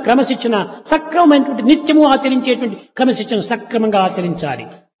మనం క్రమశిక్షణ సక్రమమైనటువంటి నిత్యము ఆచరించేటువంటి క్రమశిక్షణ సక్రమంగా ఆచరించాలి.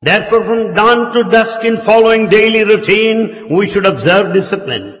 Therefore, from dawn to dusk in following daily routine, we should observe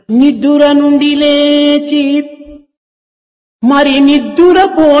discipline. నిద్దుర నుండి లేచి మరి నిద్దుర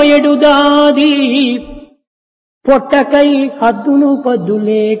పోయడు దాది పొట్టకై హద్దును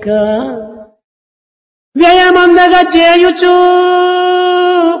పద్దులేక వ్యయమందగా చేయుచు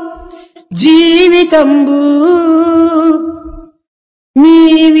జీవితంబు నీ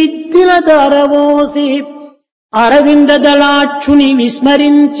విద్యుల ధరవోసి అరవింద దళాక్షుని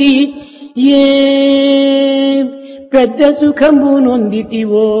విస్మరించి ఏ పెద్ద సుఖంబు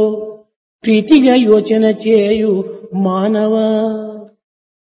నొందితివో ప్రీతిగా యోచన చేయు మానవా,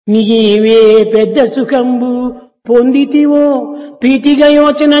 నీవే పెద్ద సుఖంబు పొందితివో ప్రీతిగా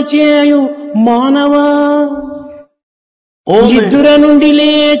యోచన చేయు మానవా. నిద్దుర నుండి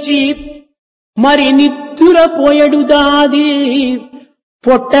లేచి మరి నిద్దుర పోయడు దాది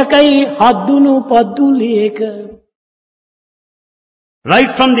పొట్టకై హద్దును పద్దు లేక.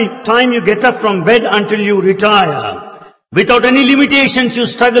 Right from the time you get up from bed until you retire, without any limitations, you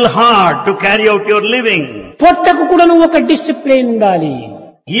struggle hard to carry out your living. పొట్టకు కూడా ఒక డిసిప్లిన్ ఉండాలి.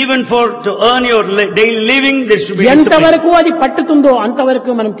 Even to earn your daily living, there should be discipline. ఎంతవరకు అది పట్టుతుందో అంతవరకు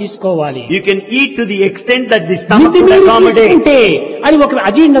మనం తీసుకోవాలి. You can eat to the extent that the stomach మితి could మీరి accommodate. తీసుకుంటే అది ఒక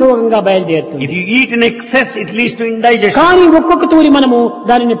అజీర్ణ రోగంగా బయలుదేరుతుంది. If you eat in excess, it leads to indigestion. కానీ ఒక్కొక్క తూరి మనము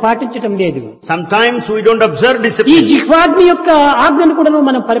దానిని పాటించటం లేదు. Sometimes we don't observe ఈ discipline. జిహ్వాగ్ని యొక్క ఆజ్ఞను కూడా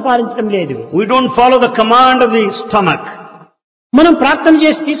మనం పరిపాలించడం లేదు. We don't follow the command of the stomach. మనం ప్రార్థన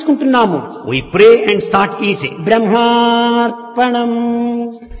చేసి తీసుకుంటున్నాము. We pray and start eating. బ్రహ్మార్పణం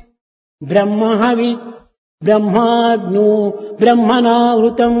బ్రహ్మహవి బ్రహ్మాగ్నో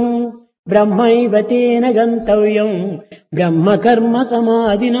బ్రహ్మణావృతం బ్రహ్మైవ తేన గంతవ్యం బ్రహ్మకర్మ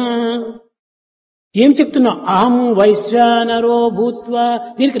సమాధినా. ఏం చెప్తున్నా? అహం వైశ్వానరో భూత్వా.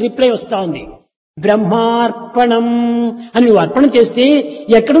 దీనికి రిప్లై వస్తా ఉంది. బ్రహ్మార్పణం అని నువ్వు అర్పణ చేస్తే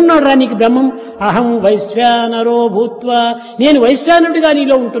ఎక్కడున్నాడు రా నీకు బ్రహ్మం? అహం వైశ్వానరో భూత్వా, నేను వైశ్వానుడిగా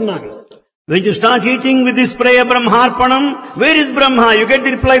నీలో ఉంటున్నాను. When you start eating with this prayer, Brahmarpanam, where is Brahma? You get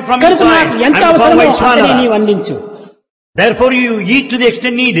the reply from కనుక inside. నాకు ఎంత I'm called అవసరమో అంతనే నీవు Vaishwanara. అందించు. Therefore you eat to the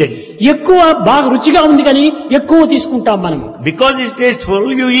extent needed. ఎక్కువ బాగా రుచిగా ఉంది కానీ ఎక్కువ తీసుకుంటాం మనము. Because it's tasteful,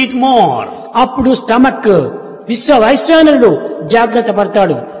 you eat more. అప్పుడు స్టమక్ విశ్వ వైశ్వానరుడు జాగ్రత్త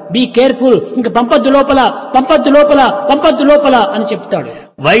పడతాడు. బీ కేర్ఫుల్, ఇంక పంపద్దు లోపల పంపద్దు లోపల పంపద్దు లోపల అని చెప్తాడు.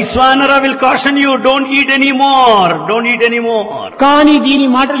 Vaishwanara will caution you, don't eat any more, don't eat any more. కానీ దీని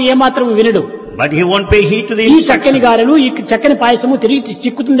మాటలు ఏమాత్రం వినడు. But he won't pay heed to the ఈ చక్కని instruction. గారెలు, ఈ చక్కని పాయసము తిరిగి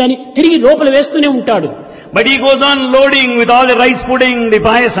చిక్కుతుందని తిరిగి లోపల వేస్తూనే ఉంటాడు. But he goes on loading with all the rice pudding, the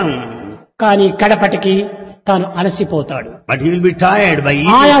payasam. కానీ కడపటికి తాను అలసిపోతాడు. But he will be tired by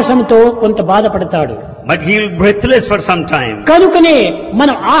eating. ఆయాసంతో కొంత బాధపడతాడు. But he will be breathless for some time. కనుకనే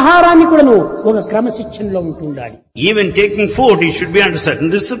మనం ఆహారాన్ని కూడాను ఒక క్రమశిక్షణలో ఉంటుండాలి. Even taking food, he should be under certain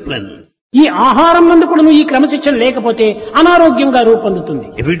discipline. ఈ ఆహారం నందు కూడాను ఈ క్రమశిక్షణ లేకపోతే అనారోగ్యంగా రూపొందుతుంది.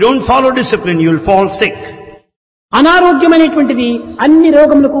 If you don't follow discipline, you will fall sick. అనారోగ్యం అనేటువంటిది అన్ని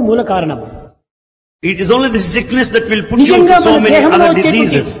రోగములకు మూల కారణం. It is only the sickness that will put you నిజంగా into so మన many దేహంలో other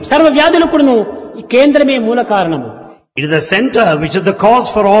diseases. సర్వ వ్యాధులకు కూడాను ఈ కేంద్రమే మూల కారణము. It is the center which is the cause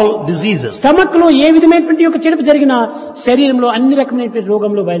for all diseases. Stomach లో ఏ విధమైనటువంటి ఒక చెడుపు జరిగినా శరీరంలో అన్ని రకమైనటువంటి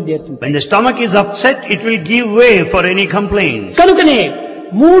రోగములు బయలుదేరుతుంటాయి. When the stomach is upset, it will give way for any complaint. కనుకనే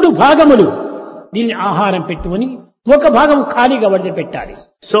 3 భాగములు దీన్ని ఆహారం పెట్టుకొని ఒక భాగం ఖాళీగా వదిలిపెట్టాలి.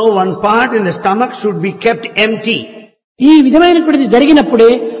 So one part in the stomach should be kept empty. ఈ విధమైనటువంటిది జరిగినప్పుడే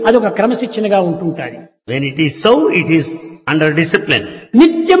అదొక క్రమశిక్షణగా ఉంటుంటాది. When it is so, it is under discipline.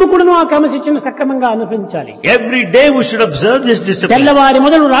 నిత్యము కూడాను ఆ క్రమశిక్షణ సక్రమంగా అనుసరించాలి. Every day we should observe this discipline. తెల్లవారి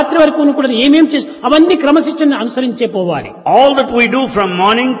మొదలు రాత్రి వరకు కూడా ఏమేం చేసి అవన్నీ క్రమశిక్షణ అనుసరించే పోవాలి. All that we do from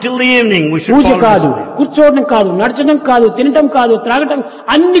morning till the evening, we should puja follow కాదు, discipline. కూర్చోవడం కాదు, నడచడం కాదు, తినటం కాదు, త్రాగటం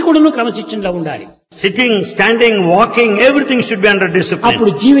అన్ని కూడాను క్రమశిక్షణలో ఉండాలి. Sitting, standing, walking, everything should be under discipline.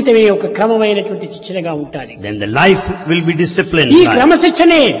 అప్పుడు జీవితమే ఒక క్రమమైనటువంటి శిక్షణగా ఉండాలి. Then the life will be disciplined. ఈ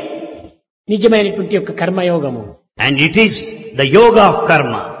క్రమశిక్షణే నిజమైనటువంటి యొక్క కర్మయోగము. And it is the yoga of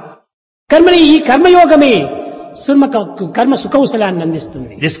karma. కర్మని ఈ కర్మయోగమే కర్మ సుకౌశలాన్ని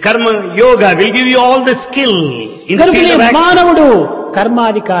అందిస్తుంది. This karma yoga will give you all the skill in the field of action. మానవుడు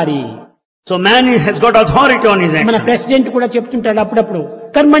కర్మాధికారి. So man has got authority on his మన action. ప్రెసిడెంట్ కూడా చెప్తుంటాడు అప్పుడప్పుడు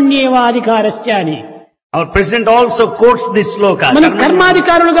కర్మణ్యేవాధికారస్య అని. Our president also quotes this sloka. మన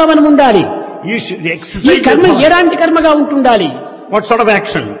కర్మాధికారులుగా మనం ఉండాలి. You should ఈ exercise కర్మ your thought. ఎలాంటి కర్మగా ఉంటుండాలి? What sort of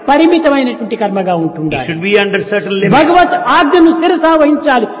action? పరిమితమైనటువంటి కర్మగా It ఉంటుండాలి. should be under certain limits. భగవత్ ఆజ్ఞను శిరసా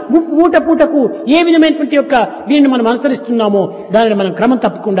వహించాలి. పూట పూటకు ఏ విధమైనటువంటి యొక్క దీనిని మనం అనుసరిస్తున్నామో దానిని మనం క్రమం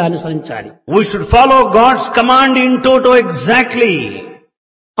తప్పకుండా అనుసరించాలి. We should follow God's command in toto exactly.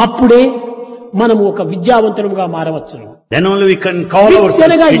 అప్పుడే మనము ఒక విద్యావంతులుగా మారవచ్చును. Then only we can call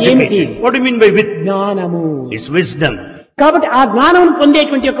విద్యనగా ourselves ఏమిటి? educated. What do you mean by with? జ్ఞానము. It's wisdom. కాబట్టి ఆ జ్ఞానం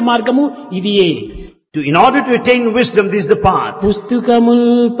పొందేటువంటి యొక్క మార్గము ఇదియే. In order to attain wisdom, this is the path. పుస్తకముల్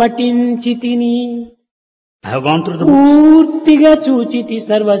పఠించితిని I have gone through the books. పూర్తిగా చూచితి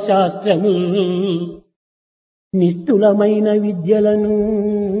సర్వశాస్త్రము నిస్తులమైన విద్యలను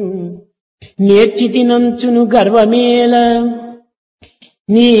నేర్చితినంచును గర్వమేల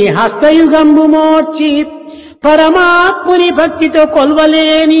నీ హస్తయుగంబు మోర్చి పరమాత్ముని భక్తితో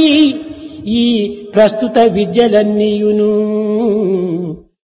కొల్వలేని ఈ ప్రస్తుత విద్యలన్నీయును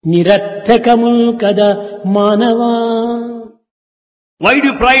నిరర్థకముల్ కదా మానవా. Why do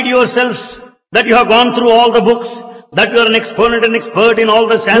you pride yourselves that you have gone through all the books, that you are an exponent and expert in all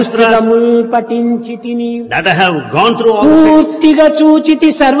the shastras, పుస్తకముల్ పఠించితిని that I have gone through all the books? పూర్తిగా చూచితి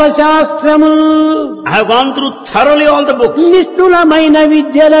సర్వశాస్త్రము I have gone through thoroughly all the books. నిష్ఠులమైన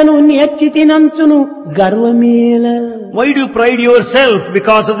విద్యలను నేర్చితినంచును గర్వమేల. Why do you pride yourself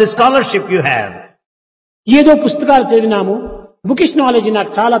because of the scholarship you have? ఏదో పుస్తకాలు చదివినాము, bookish knowledge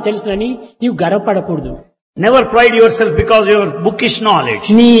నాకు చాలా తెలుసునని నీవు గర్వపడకూడదు. Never pride yourself because of your bookish knowledge.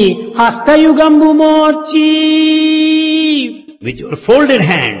 నీ హస్తయుగంబు మోర్చి With your folded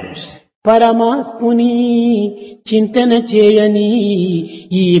hands, పరమాత్ముని చింతన చేయని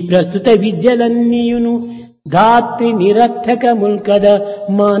ఈ ప్రస్తుత విద్యలన్నీయును ధాత్రి నిరర్థకముల్ కదా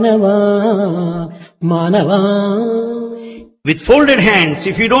మానవా మానవా. with folded hands,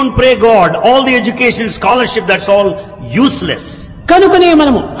 if you don't pray God, all the education, scholarship, that's all useless. కనుకనే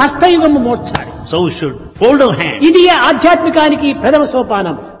మనము హస్తయుగము మోర్చాలి. So we should fold our hands. ఇది ఆధ్యాత్మికానికి ప్రథమ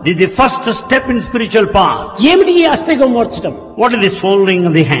సోపానం. This is the first step in spiritual path. ఏమిటి ఈ హస్తయుగం మోర్చడం? What is this folding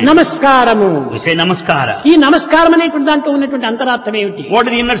of the hands? నమస్కారము. We say namaskara. ఈ నమస్కారం అనేటువంటి దాంట్లో ఉన్నటువంటి అంతరార్థం ఏమిటి? What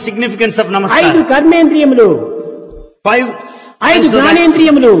is the inner significance of 5 namaskara? కర్మేంద్రియములు, 5 5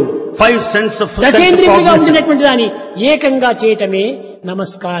 జ్ఞానేంద్రియములు, 5 sense of దశేంద్రియములుగా cognizance. ఉండినటువంటి దాన్ని ఏకంగా చేయటమే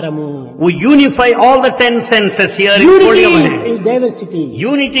నమస్కారము. We unify all the 10 senses here in folding unity of our in hands. Diversity.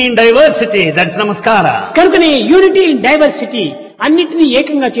 Unity in diversity, that's namaskara. కనుకనే యూనిటీ ఇన్ డైవర్సిటీ అన్నిటినీ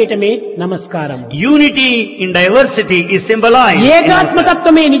ఏకంగా చేయటమే నమస్కారము. Unity in diversity is symbolized. in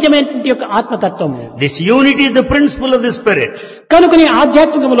ఏకాత్మతత్వమే నిజమైనటువంటి యొక్క ఆత్మతత్వము. this unity is the principle of the spirit. కనుకనే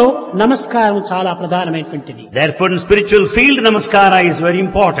ఆధ్యాత్మికములో నమస్కారం చాలా ప్రధానమైనటువంటిది. Therefore, in spiritual field, namaskara is very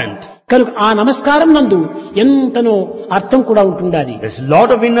important. కనుక ఆ నమస్కారం నందు ఎంతనో అర్థం కూడా ఉంటుండాలి. There's a lot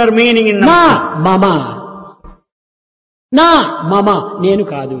of inner meaning in నా namaskara. మమ, నా మమ నేను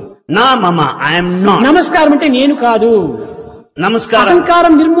కాదు. Na mama, I am not. నమస్కారం అంటే నేను కాదు. Namaskara.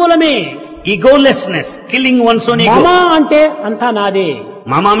 అహంకారం నిర్మూలమే. egolessness, killing one's own మమ ego. అంటే అంతా నాదే,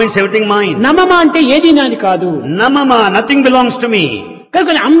 Mama means everything mine. నమమ అంటే ఏది నాది కాదు, Namama, nothing belongs to me.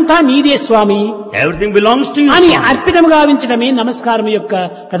 కనుక అంతా నీదే స్వామి Everything belongs to you. అని Swami. అర్పితముగా గావించడమే నమస్కారం యొక్క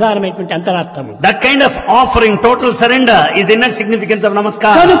ప్రధానమైనటువంటి అంతరార్థము. That kind of offering, total surrender, is the inner significance of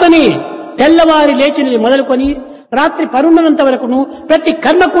namaskar. కనుకని తెల్లవారి లేచినది మొదలుకొని రాత్రి పరుండనంత వరకును ప్రతి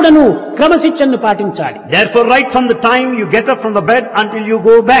కర్మ కూడాను క్రమశిక్షణను పాటించాలి. Therefore, right from the time you get up from the bed until you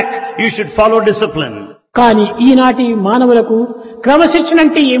go back, you should follow discipline. కానీ ఈనాటి మానవులకు క్రమశిక్షణ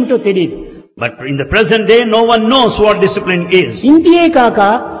అంటే ఏమిటో తెలియదు. But in the present day, no one knows what discipline is. ఇంటియే కాక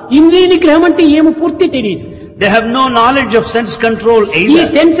ఇంద్రియ నిగ్రహం అంటే ఏమో పూర్తి తెలియదు. They have no knowledge of sense control ఈ either.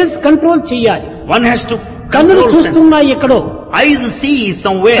 సెన్సెస్ కంట్రోల్ చేయాలి. One has to కన్నులు control sense. చూస్తున్నాయి ఎక్కడో, Eyes see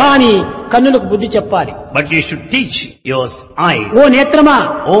somewhere, కానీ కన్నులకు బుద్ధి చెప్పాలి. but you should teach your eyes. Oh నేత్రమా,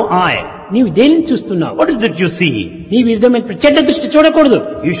 Oh eye, నీవు దేనిని చూస్తున్నావు? what is it you see? నీ విధమైన చెడ్డ దృష్టి చూడకూడదు.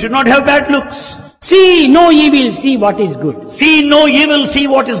 You should not have bad looks. See no evil, see what is good. See no evil, see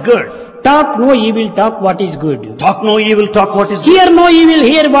what is good. Talk no evil, talk what is good. Talk no evil, talk what is good. Here no evil,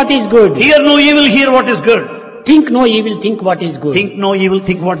 here what is good. Hear no evil, hear what is good. Think no evil, think what is good. Think no evil,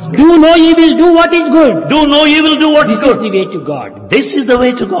 think what is good. Do no evil, do what is good. Do no evil, do what is this is good. The way to God. This is the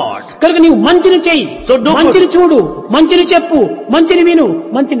way to God. కనుక నీవు మంచిని చెయ్యి, So do మంచిని good. చూడు, మంచిని చెప్పు, మంచిని విను,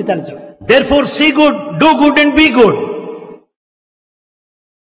 మంచిని తలచు. Therefore see good, do good and be good.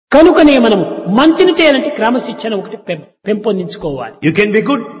 కనుకనే మనం మంచిని చేయాలంటే క్రమశిక్షణ ఒకటి పెంపొందించుకోవాలి. You can be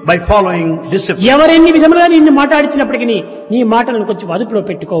good by following discipline. ఎవరెన్ని విధములుగా నిన్ను మాట్లాడించినప్పటికీ నీ మాటలను కొంచెం అదుపులో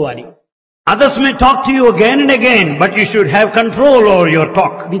పెట్టుకోవాలి. Others may talk to you again and again, but you should have control over your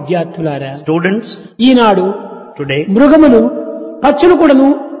talk. విద్యార్థులారా, Students, ఈనాడు today, మృగములు పక్షులు కూడాను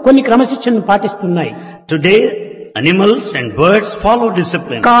కొన్ని క్రమశిక్షణను పాటిస్తున్నాయి. today animals and birds follow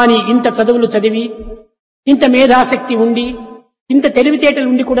discipline. కానీ ఇంత చదువులు చదివి, ఇంత మేధాశక్తి ఉండి, ఇంత తెలివితేటలు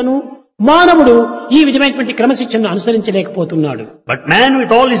ఉండి కూడాను మానవుడు ఈ విధమైనటువంటి క్రమశిక్షణను అనుసరించలేకపోతున్నాడు. But man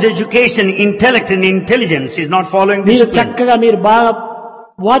with all his education, intellect and intelligence is not following మీరు discipline. చక్కగా మీరు బాగా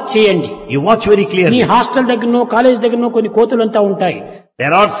వాచ్ చేయండి. You watch very me clearly. Hostel దగ్గరనో college దగ్గరనో కొన్ని కోతులంతా ఉంటాయి.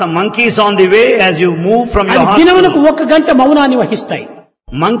 There are some monkeys on the way as you move from your అది దినమునకు hospital. 1 గంట మౌనాన్ని వహిస్తాయి.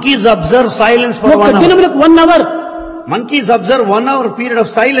 Monkeys observe silence for 1 1 hour. దినమునకు 1 hour Monkeys observe 1 hour period of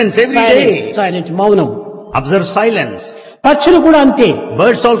silence every day. Silent మౌనం. Observe silence. పక్షులు కూడా అంతే.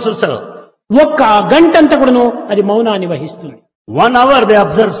 Birds also serve. 1 గంట అంతా కూడాను అది మౌనాన్ని వహిస్తుంది. 1 hour they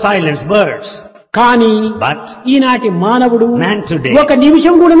observe silence, birds. కానీ But ఈనాటి మానవుడు man today, 1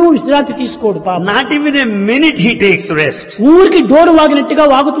 నిమిషం కూడాను విశ్రాంతి తీసుకోడు పాపం. not even a minute he takes rest. ఊరికి డోరు వాగినట్టుగా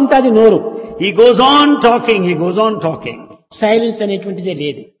వాగుతుంటాది నోరు. He goes on talking, he goes on talking. Silence అనేటువంటిదే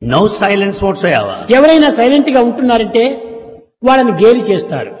లేదు. No silence whatsoever. ఎవరైనా సైలెంట్ గా ఉంటున్నారంటే వాళ్ళని గేలి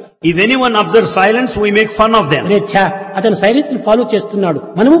చేస్తారు. If anyone observes silence, we make fun of them. అరే ఛా, అతను సైలెన్స్ ఫాలో చేస్తున్నాడు,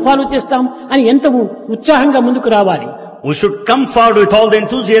 మనము ఫాలో చేస్తాం అని ఎంత ఉత్సాహంగా ముందుకు రావాలి. We should come forward with all the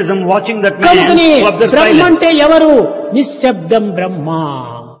enthusiasm watching that man కనుకనే who observes బ్రహ్మ silence. అంటే ఎవరు? నిశ్శబ్దం బ్రహ్మ.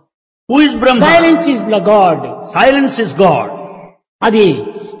 Who is Brahma? Silence is the God. Silence is God. అది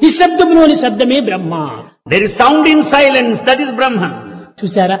నిశ్శబ్దంలోని శబ్దమే బ్రహ్మ. There is sound in silence, that is Brahman.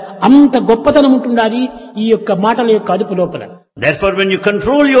 చూసారా, అంత గొప్పతనం ఉంటున్నది ఈ యొక్క మాటల యొక్క అదుపు లోపల. Therefore, when you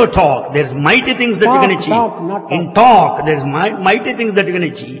control your talk, there's mighty things that you can achieve. Talk, not talk. In talk, there's mighty things that you can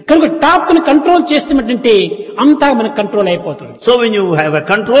achieve. కనుక టాక్ ను కంట్రోల్ చేస్తున్నట్టే అంతా మనకు కంట్రోల్ అయిపోతుంది. So when you have a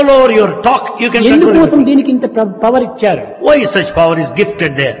control over your talk, you can control ఎందుకోసం everything. దీనికి ఇంత power ఇచ్చారు? Why such power is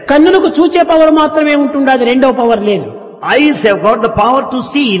gifted there? కన్నులకు చూచే పవర్ మాత్రమే ఉంటుండదు, రెండో పవర్ లేదు. Eyes have got the power to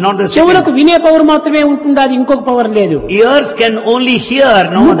see, not the చెవులకు second. వినే పవర్ మాత్రమే ఉంటుండదు, ఇంకొక పవర్ లేదు. Ears can only hear,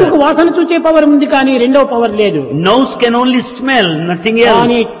 no ముక్కుకు other. వాసన చూచే పవర్ ఉంది కానీ రెండో పవర్ లేదు. Nose can only smell, nothing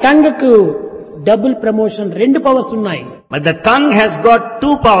కానీ else. టంగ్ కు డబుల్ ప్రమోషన్, 2 పవర్స్ ఉన్నాయి. But the tongue has got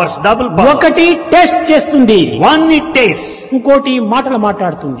 2 powers, double power. ఒకటి టెస్ట్ చేస్తుంది, One it tastes, ఇంకోటి మాటలు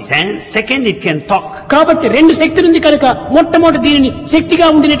మాట్లాడుతుంది. second it can talk. కాబట్టి 2 శక్తులు ఉంది కనుక మొట్టమొదటి దీనిని శక్తిగా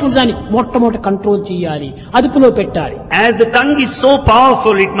ఉండినటువంటి దాన్ని మొట్టమొదటి కంట్రోల్ చేయాలి, అదుపులో పెట్టాలి. As the tongue is so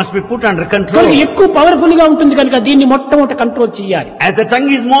powerful, it must be put under control. కనుక ఎక్కువ పవర్ఫుల్ గా ఉంటుంది కనుక దీన్ని మొట్టమొదటి కంట్రోల్ చేయాలి. As the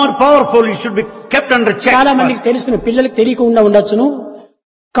tongue is more powerful, it should be kept under check. చాలా మందికి తెలుసుకుని పిల్లలకి తెలియకుండా ఉండొచ్చును.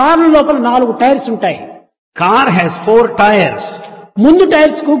 కార్ల లోపల 4 టైర్స్ ఉంటాయి. Car has 4 tires. ముందు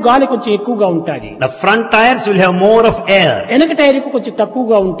టైర్స్ కు గాలి కొంచెం ఎక్కువగా ఉంటుంది, The front tires will have more of air. వెనక టైర్ కు కొంచెం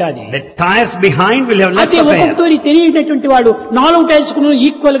తక్కువగా ఉంటుంది. The tires behind will have less అదే of air. ఒక్కొక్కతో తెలియనటువంటి వాడు 4 టైర్స్ కు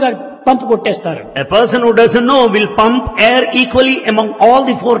ఈక్వల్ గా పంపు కొట్టేస్తారు. A person who doesn't know will pump air equally among all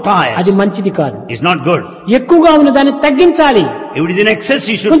the 4 tires. అది మంచిది కాదు. It's not good. ఎక్కువగా ఉన్న దాన్ని తగ్గించాలి, If it is in excess,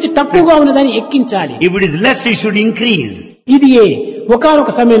 you should. కొంచెం తక్కువగా ఉన్న దాన్ని ఎక్కించాలి. If it is less, you should increase. ఇది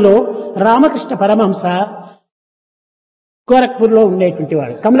ఒకానొక సమయంలో రామకృష్ణ పరమహంస గోరఖ్పూర్ లో ఉండేటువంటి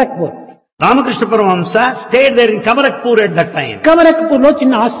వాడు, కమలక్పూర్. Ramakrishna Paramahamsa stayed there in Kamarakpur at that time. కమరక్పూర్ లో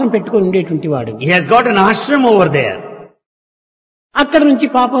చిన్న ఆశ్రమం పెట్టుకొని ఉండేటువంటి వాడు. He has got an ashram over there. అక్కడ నుంచి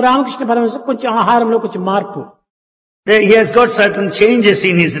పాపం రామకృష్ణ పరమహంస కొంచెం ఆహారంలో కొంచెం మార్పు. He has got certain changes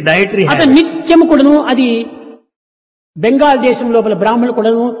in his dietary అతను habits. నిత్యము కూడాను అది బెంగాల్ దేశం లోపల బ్రాహ్మణులు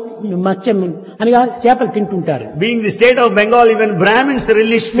కూడాను మత్స్యం అనగా చేపలు తింటుంటారు. Being the state of Bengal, even Brahmins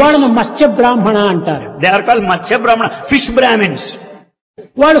relish fish. వాళ్ళను మత్స్య బ్రాహ్మణ అంటారు. They are called Matsya Brahmana, fish Brahmins.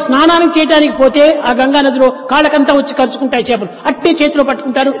 వాళ్ళు స్నానానికి చేయడానికి పోతే ఆ గంగా నదిలో కాళ్ళకంతా వచ్చి కలుచుకుంటాయి చేపలు. అట్టే చేతిలో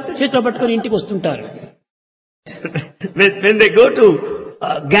పట్టుకుంటారు, చేతిలో పట్టుకొని ఇంటికి వస్తుంటారు. When they go to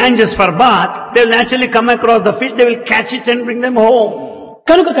Ganges for bath, they will naturally come across the fish, they will catch it and bring them home.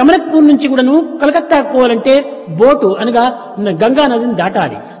 కనుక కమరక్పూర్ నుంచి కూడాను కలకత్తాకు పోవాలంటే బోటు అనగా గంగా నదిని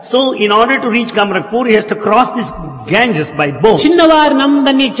దాటాలి. So in order to reach Kamarakpur, he has to cross this Ganges by boat.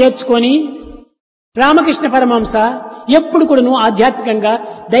 చిన్నవారినందరినీ చేర్చుకొని రామకృష్ణ పరమహంస ఎప్పుడు కూడాను ఆధ్యాత్మికంగా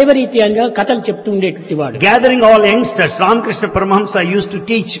దైవరీత్యంగా కథలు చెప్తూ ఉండేటువంటి వాడు. Gathering all youngsters, Ramakrishna Paramahamsa used to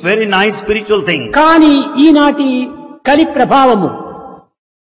teach very nice spiritual things. కానీ ఈనాటి కలి ప్రభావము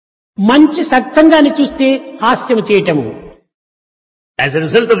మంచి సత్సంగాన్ని చూస్తే హాస్యం చేయటము. As a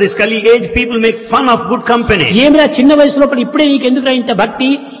result of this Kali age, people make fun of good company. ఏమిరా చిన్న వయసులో ఇప్పుడే నీకు ఎందుకురా ఇంత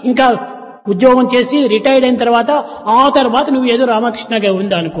భక్తి, ఇంకా ఉద్యోగం చేసి రిటైర్డ్ అయిన తర్వాత ఆ తర్వాత నువ్వు ఏదో రామకృష్ణగా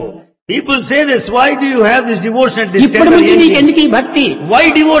ఉందా అనుకో. People say this, why do you have this devotion at this ఇప్పుడు tender నుంచి నీకు age? ఎందుకు ఈ భక్తి? Why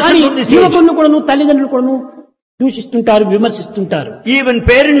devotion at this age? యువకులను కూడాను తల్లిదండ్రులు కూడాను దూషిస్తుంటారు, విమర్శిస్తుంటారు. Even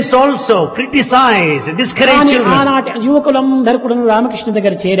parents also criticize, discourage కానీ children. ఆనాటి యువకులందరూ కూడా రామకృష్ణ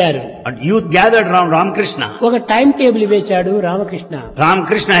దగ్గర చేరారు. And youth gathered around Ramakrishna. ఒక టైం టేబుల్ వేశాడు Ramakrishna.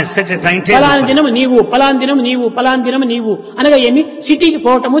 Ramakrishna has set a timetable. పలానా దినం నీవు, పలానా దినం నీవు, పలానా దినం నీవు అనగా ఏమి సిటీకి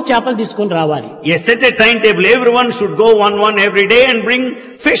పోవటము, చేపలు తీసుకొని రావాలి. He has set a timetable. Everyone should go one every day and bring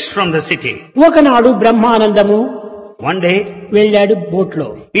fish from the city. ఒకనాడు బ్రహ్మానందము One day, వెళ్ళాడు బోట్ లో.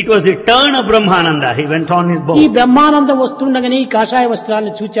 it was the turn of Brahmananda. He went on his ఈ boat. బ్రహ్మానందం వస్తుండగానే ఈ కాషాయ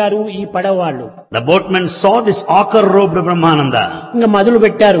వస్త్రాలను చూచారు ఈ పడవ వాళ్ళు. The boatmen saw this ochre-robed Brahmananda. ఇంకా మొదలు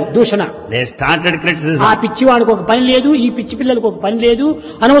పెట్టారు దూషణ. They started ఆ criticism. పిచ్చివాడికి ఒక పని లేదు, ఈ పిచ్చి పిల్లలకు ఒక పని లేదు,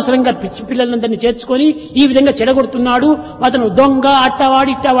 అనవసరంగా పిచ్చి పిల్లలందరినీ చేర్చుకొని ఈ విధంగా చెడగొడుతున్నాడు, అతను దొంగ,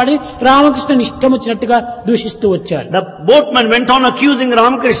 అట్టవాడి ఇట్టవాడి రామకృష్ణని ఇష్టం వచ్చినట్టుగా దూషిస్తూ వచ్చారు. The boatman went on accusing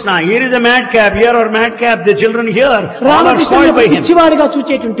Ramakrishna. Here is a madcap, here are madcap, the children here. All are spoiled by him. పిచ్చివాడిగా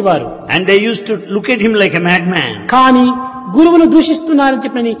చూచేటువంటి వారు. And they used to look at him like a madman. కానీ గురువును దూషిస్తున్నారని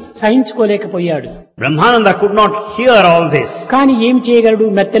చెప్పని సహించుకోలేకపోయాడు. Brahmananda could not hear all this. కానీ ఏం చేయగలడు?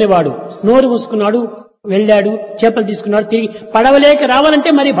 మెత్తనివాడు. నోరు మూసుకున్నాడు, వెళ్ళాడు, చేపలు తీసుకున్నాడు, తిరిగి పడవలేక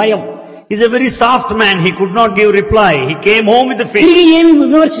రావాలంటే మరి భయం. He's a very soft man. He could not give reply. He came home with the fish. తిరిగి ఏమి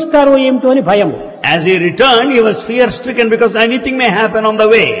విమర్శిస్తారో ఏమిటో అని భయం. As he returned, he was fear-stricken because anything may happen on the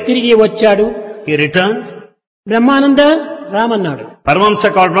way. తిరిగి వచ్చాడు. He returned. Brahmananda రామన్నాడు. Paramahamsa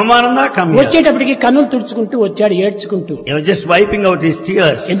called Brahmananda, come here. వచ్చేటప్పటికి కన్నులు తుడుచుకుంటూ వచ్చాడు, ఏడ్చుకుంటూ. He was just wiping out his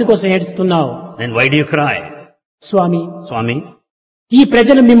tears. ఎందుకోసం ఏడుస్తున్నావు? Then why do you cry? Swamy, Swami, ఈ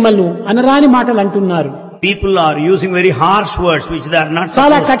ప్రజలు మిమ్మల్ని అనరాని మాటలు అంటున్నారు. people are using very harsh words which they are not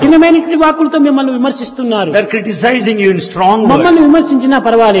చాలా supposed to. కఠినమైనటువంటి వాక్కులతో మిమ్మల్ని విమర్శిస్తున్నారు. They are criticizing you in strong words. మమ్మల్ని విమర్శించినా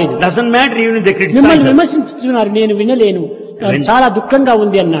పర్వాలేదు, Doesn't matter even if they మిమ్మల్ని criticize us. విమర్శిస్తున్నారు, నేను వినలేను, చాలా దుఃఖంగా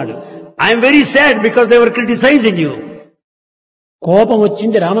ఉంది అన్నాడు. I am very sad because they were criticizing you. కోపం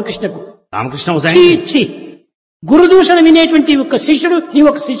వచ్చింది రామకృష్ణకు. Ramakrishna was ఛీ, angry. ఛీ, గురుదూషణ వినేటువంటి ఒక శిష్యుడు, నీ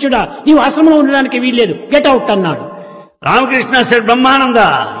ఒక శిష్యుడా, నీవు ఆశ్రమంలో ఉండడానికి వీల్లేదు, గెట్ అవుట్ అన్నాడు. Ramakrishna said, Brahmananda,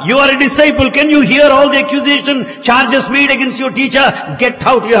 you are a disciple. Can you hear all the accusation, charges made against your teacher? Get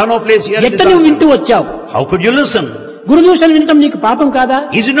out. You have no place here. in ఎట్ట this నువ్వు ashram. వింటూ వచ్చావు? How could you listen? గురుదూషణ వినటం నీకు పాపం కాదా?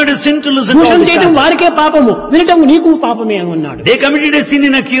 Is it not a sin to listen to all దూషణ this చేయడం charge? వారికే పాపము, వినటం నీకు పాపమే అని అన్నాడు. They committed a sin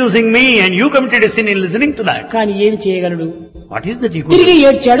in accusing me and you committed a sin in listening to that. కానీ ఏం చేయగలడు? What is that you could తిరిగి do?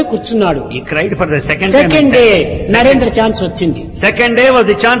 ఏడ్చాడు, కూర్చున్నాడు. He cried for the second time. Second day Narendra chance వచ్చింది. Second day was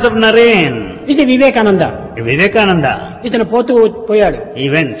the chance of Naren. ఇది Vivekananda. Vivekananda. ఇతను పోయాడు. He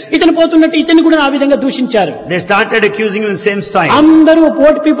went. ఇతను పోతున్నట్టు ఇతన్ని కూడా ఆ విధంగా దూషించారు. They started accusing him in the same style. అందరూ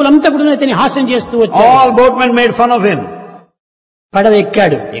పోర్ట్ పీపుల్ అంతా కూడా ఇతని హాస్యం చేస్తూ వచ్చారు. All boatmen made fun of him. పడవ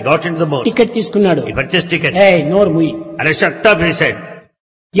ఎక్కాడు, He got into the boat. Ticket తీసుకున్నాడు. He purchased ticket. ఏయ్ నోరు ముయ్యి, And shut up, he said.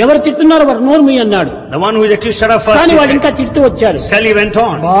 ఎవరు తిడుతున్నారో వారు నోరు ముయ్యి అన్నాడు. The one who is accused shut up first. కానీ he వాడు said. ఇంకా తిడుతూ వచ్చాడు. Still he went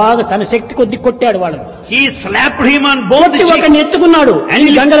on. బాగా తన శక్తి కొద్ది కొట్టాడు వాళ్ళని. He slapped him on both the కొట్టి cheeks. ఒకరిని ఎత్తుకున్నాడు,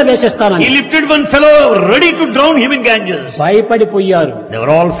 అని గంగలో వేసేస్తానని. He lifted one fellow ready to drown him in Ganges. భయపడిపోయారు. They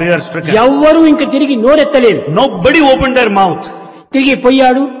were all fear-stricken. ఎవ్వరూ ఇంక తిరిగి నోరెత్తలేదు. Nobody opened their mouth. తిరిగి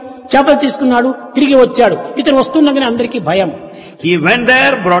పోయాడు, చేపలు తీసుకున్నాడు, తిరిగి వచ్చాడు. ఇతను వస్తుండగానే అందరికీ భయం. He went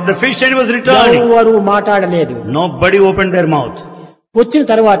there, brought the fish and he was returning. ఎవరు మాట్లాడలేదు. Nobody opened their mouth. వచ్చిన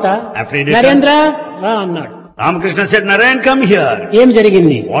తర్వాత After he returned, నరేంద్ర రా అన్నాడు. Ramakrishna said, Narayan, come here. ఏం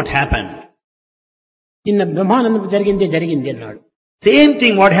జరిగింది? What happened? నిన్న బ్రహ్మానందం జరిగింది అన్నాడు. Same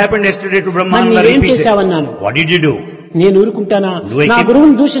thing what happened yesterday to Brahmananda ఏం repeated. చేశావన్నాను. What did you do? నేను ఊరుకుంటానా? Do I నా keep-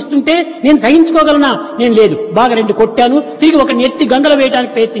 గురువుని దూషిస్తుంటే నేను సహించుకోగలనా? నేను లేదు. బాగా 2 కొట్టాను, తిరిగి ఒక ఎత్తి గంగలో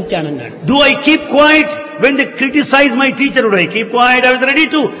వేయడానికి ప్రయత్నించానన్నాడు. Do I keep quiet when they criticize my teacher? Do I keep quiet? I was ready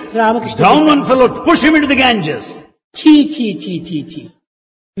to Ramakrishna drown one fellow, push him into the Ganges. చీ చీ చీ చీ చీ.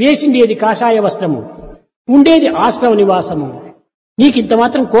 వేసిండేది కాషాయ వస్త్రము, ఉండేది ఆశ్రమ నివాసము. నీకు ఇంత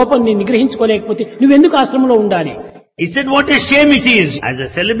మాత్రం కోపం నీ నిగ్రహించుకోలేకపోతే నువ్వెందుకు ఆశ్రమంలో ఉండాలి? He said, what a shame it is. As a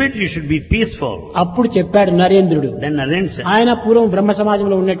celibate, you should be peaceful. అప్పుడు చెప్పాడు నరేంద్రుడు. Then Narendra said, ఆయన పూర్వం బ్రహ్మ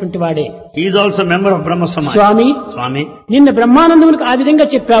సమాజంలో ఉన్నటువంటి వాడే. he is also a member of Brahma Samaj. Swamy, Swami, నిన్న బ్రహ్మానందములకు ఆ విధంగా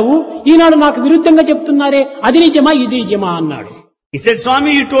చెప్పావు, ఈనాడు నాకు విరుద్ధంగా చెప్తున్నారే, అది నిజమా ఇది నిజమా అన్నాడు. he said,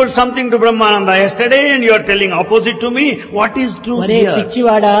 Swami, you told something to Brahmananda yesterday and you are telling opposite to me. What is true మరే here?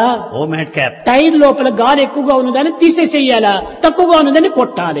 పిచ్చివాడా, Oh madcap. టైర్ లోపల గాలి ఎక్కువగా ఉన్నదాన్ని తీసేసేయాలా, తక్కువగా ఉన్నదాన్ని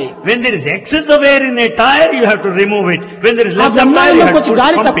కొట్టాలి. When there is excess of air in a tire, you have to remove it. When there is ఆ less of air, you బ్రహ్మాండంలోకి have వచ్చి to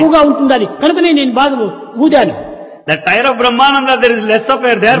గాలి pump it. తక్కువగా ఉంటుండాలి కనుకనే నేను బాగా ఊదాను. The tire of Brahmananda, there is less of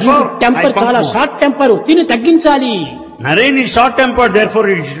air, therefore I temper pump చాలా more. Short temper, దీన్ని తగ్గించాలి. Naren is short-tempered, therefore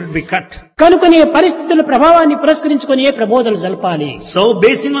it should be cut. కనుకనే పరిస్థితుల ప్రభావాన్ని పురస్కరించుకొని ప్రబోధనలు జరపాలి. So,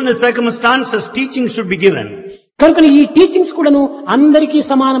 basing on the circumstances, teaching should be given. కనుకనే ఈ టీచింగ్స్ కూడాను అందరికీ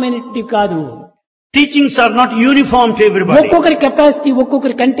సమానమైనవి కాదు. Teachings are not uniform to everybody. ఒక్కొక్కరి కెపాసిటీ,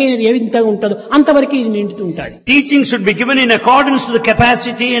 ఒక్కొక్కరి కంటైనర్ ఏ విధంగా ఉంటుందో అంతవరకు ఇది నిండుతుంటాడు. Teaching should be given in accordance to the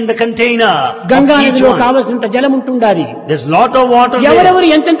capacity and the container Ganga of each నదిలో one. కావలసినంత జలం ఉంటుండాలి. There's lot of water there. ఎవరెవరు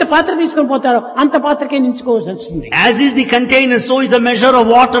ఎంతెంత పాత్ర తీసుకొని పోతారో అంత పాత్రకే నించుకోవాల్సి వస్తుంది. As is the container, so is the measure of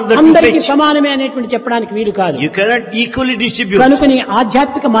water that you అందరికీ fetch. సమానమే అనేటువంటి చెప్పడానికి వీలు కాదు. You cannot equally distribute. కనుకని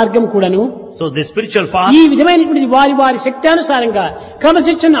ఆధ్యాత్మిక మార్గం కూడాను So the spiritual path, ఈ విధమైనటువంటి వారి వారి శక్త్యానుసారంగా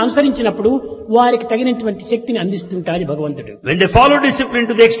క్రమశిక్షణ అనుసరించినప్పుడు వారికి తగినటువంటి శక్తిని అందిస్తుంటాడు భగవంతుడు. when they follow discipline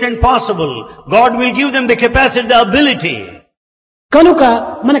to the extent possible, God will give them the capacity, the ability. కనుక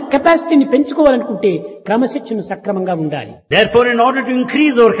మన కెపాసిటీని పెంచుకోవాలనుకుంటే క్రమశిక్షణ సక్రమంగా ఉండాలి. Therefore, in order to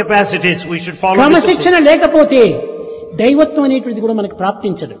increase our capacities, we should follow క్రమశిక్షణ discipline. లేకపోతే దైవత్వం అనేటువంటిది కూడా మనకు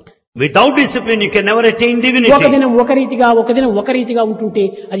ప్రాప్తించదు. Without discipline, you can never attain ఒక divinity. దినం ఒక రీతిగా, ఒక దినం ఒక రీతిగా ఉంటుంటే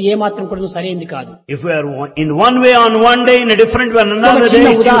అది ఏమాత్రం కూడా సరైనది కాదు. If we are in one way on one day, in a different way on another ఒక day,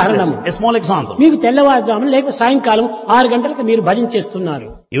 చిన్న it's Udaharanam. useless. A small example. మీకు తెల్లవారుజామున లేక సాయంకాలం 6 గంటలకు మీరు భజన చేస్తున్నారు,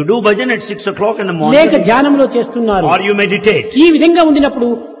 You do bhajan at 6 o'clock in the లేక morning, ధ్యానంలో చేస్తున్నారు. or you meditate. ఈ విధంగా ఉండినప్పుడు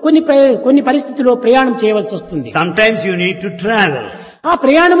కొన్ని పరిస్థితుల్లో ప్రయాణం చేయవలసి వస్తుంది. Sometimes you need to travel. ఆ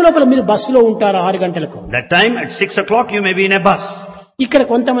ప్రయాణం లోపల మీరు బస్సులో ఉంటారు 6 గంటలకు. That time at 6 o'clock you may be in a bus. ఇక్కడ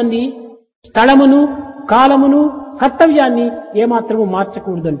కొంతమంది స్థలమును, కాలమును, కర్తవ్యాన్ని ఏమాత్రము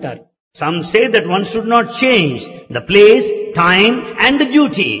మార్చకూడదంటారు. Some say that one should not change the place, time and the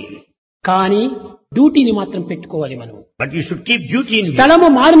duty. కానీ డ్యూటీని మాత్రం పెట్టుకోవాలి మనం. But you should keep duty in view. స్థలము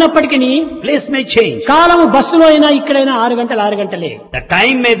మారినప్పటికీ Place may change. కాలము బస్సులో అయినా ఇక్కడైనా 6 గంటలే. The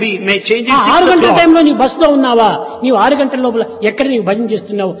time may change ఆ in 6 6 గంటల o'clock. టైంలో నీవు బస్సులో ఉన్నావా, నీవు 6 గంటల లోపల ఎక్కడ నీవు భజన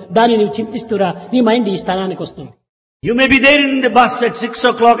చేస్తున్నావు దాన్ని నీవు చింతిస్తురా, నీ మైండ్ ఈ స్థానానికి వస్తుంది. You may be there in the bus at 6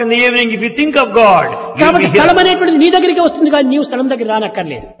 o'clock in the evening. If you think of God, you will కాబట్టి be స్థలం here. అనేటువంటిది నీ దగ్గరికి వస్తుంది కానీ నీవు స్థలం దగ్గర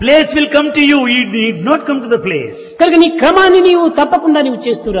రానక్కర్లేదు. Place will come to you. You need not come to the place. కనుక నీ క్రమాన్ని నీవు తప్పకుండా నీవు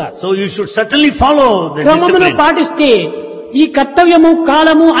చేస్తురా. So you should certainly follow the క్రమమును discipline. పాటిస్తే ఈ కర్తవ్యము,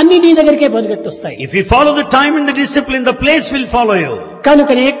 కాలము అన్ని నీ దగ్గరికే బతికెత్తొస్తాయి. If you follow the time and the discipline, the place will follow you.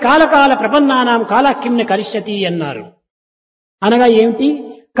 కనుకనే కాలకాల ప్రపన్నానాం కాలాకిమ్న కరిష్యతి అన్నారు. అనగా ఏమిటి?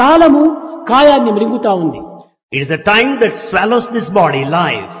 కాలము కాయాన్ని మృంగుతా ఉంది. It is the time that swallows this body,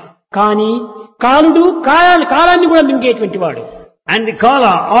 life. కానీ కాలుడు కాలాన్ని కూడా మింగేటువంటి వాడు. And the Kala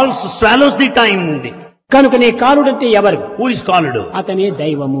also swallows the time. కనుకనే కాలుడంటే ఎవరు? Who is Kaludu? అతనే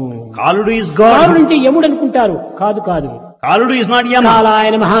దైవము. Kaludu is కాలుడు God. అంటే యముడు అనుకుంటారు. కాదు. Kaludu is not Yama. కాలాయ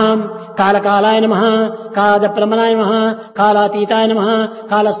నమః, కాలకాలాయ నమః, కాలప్రమణాయ నమః, కాలాతీతాయ నమః,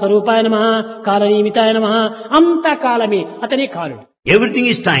 కాలస్వరూపాయ నమః, కాలనియమితాయ నమః. అంతా కాలమే, అతనే కాలుడు. Everything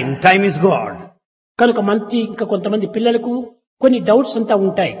is time. Time is God. కనుక ఇంకా కొంతమంది పిల్లలకు కొన్ని డౌట్స్ అంతా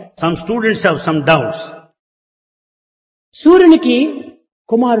ఉంటాయి. Some students have some doubts. సూర్యునికి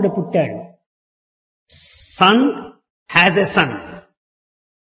కుమారుడు పుట్టాడు. Sun has a son.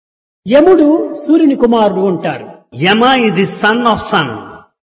 యముడు సూర్యుని కుమారుడు అంటారు. Yama is the son of sun.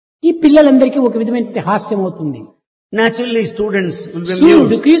 ఈ పిల్లలందరికీ ఒక విధమైన హాస్యం అవుతుంది. Naturally, students will be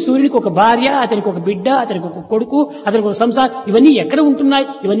amused. సూర్యునికి ఒక భార్య, అతనికి ఒక బిడ్డ, అతనికి ఒక కొడుకు, అతనికి ఒక సంసారం, ఇవన్నీ ఎక్కడ ఉంటున్నాయి,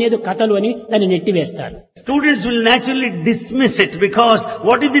 ఇవన్నీ ఏదో కథలు అని దాన్ని నెట్టివేస్తారు. Students will naturally dismiss it because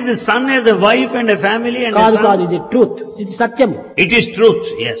what is it? The son has a wife and a family and a కాదు, son. ఇది ట్రూత్, ఇది సత్యం. It is truth,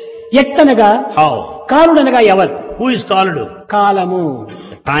 yes. ఎత్తనగా How? కాలుడనగా ఎవరు? Who is Kaludu? కాలము.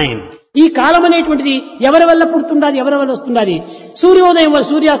 The time. ఈ కాలం అనేటువంటిది ఎవరి వల్ల పుడుతుండాలి, ఎవరి వల్ల వస్తుండాలి? సూర్యోదయం వల్ల,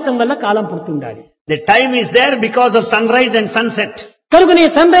 సూర్యాస్తం వల్ల కాలం పుడుతుండాలి. The time is there because of sunrise and sunset. కనుకనే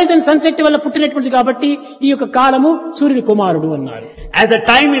సన్ రైజ్ అండ్ సన్సెట్ వల్ల పుట్టినటువంటిది కాబట్టి ఈ యొక్క కాలము సూర్యుని కుమారుడు అన్నారు. As the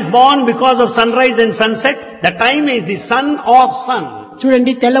time is born because of sunrise and sunset, the time is the son of sun.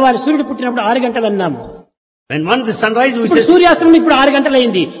 చూడండి, తెల్లవారి సూర్యుడు పుట్టినప్పుడు 6 గంటలు అన్నాము. When once the sunrise, we ఇప్పుడు say సూర్యాస్తమం ఇప్పుడు 6 గంటలు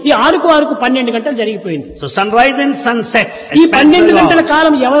అయింది. ఈ 6కు 12 గంటలు జరిగిపోయింది. so. Sunrise and sunset. ఈ 12 గంటల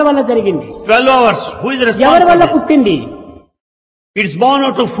కాలం ఎవరి వల్ల జరిగింది? 12 hours. Who is ఎవరి responsible వల్ల for this? పుట్టింది? It's born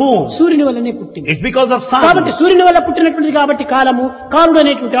out of whom? సూర్యుని వల్లనే పుట్టింది. It's because of sun. కాబట్టి సూర్యుని వల్ల పుట్టినటువంటిది కాబట్టి కాలము, కాలుడు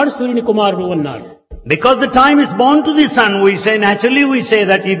అనేటువంటి వాడు సూర్యుని కుమారుడు అన్నారు. Because the time is born to the sun, we say, naturally we say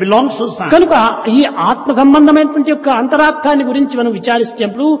that he belongs to sun. కనుక ఈ ఆత్మ సంబంధమైనటువంటి యొక్క అంతరార్థాన్ని గురించి మనం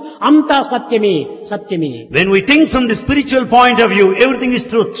విచారిస్తేప్పుడు అంతా సత్యమే, సత్యమే. When we think from the spiritual point of view, everything is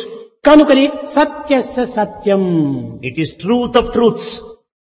truth. కనుకని సత్యస్య సత్యం. It is truth of truths.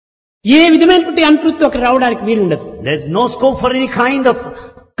 ఏ విధమైనటువంటి అంతృత్వం అక్కడ రావడానికి వీలుండదు. There is no scope for any kind of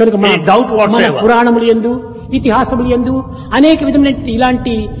కనుక any doubt మన whatsoever. పురాణములు యందు, ఇతిహాసములు యందు అనేక విధమైన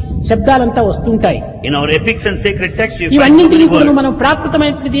ఇలాంటి శబ్దాలంతా వస్తుంటాయి. In our epics and sacred texts, you find so ఇవన్నింటినీ many కూడా words. మనం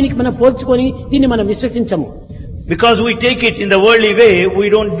ప్రాకృతమైనటువంటి దీనికి మనం పోల్చుకొని దీన్ని మనం విశ్వసించము. Because we take it in the worldly way, we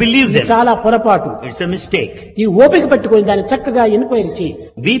don't believe them. చాలా పొరపాటు. It's a mistake. ఈ ఓపిక పట్టుకొని దాన్ని చక్కగా ఎంక్వైరీ చేయి.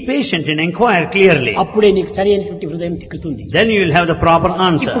 Be patient and inquire clearly. అప్పుడే నీకు సరైనటువంటి హృదయం తిక్కుతుంది. Then you will have the proper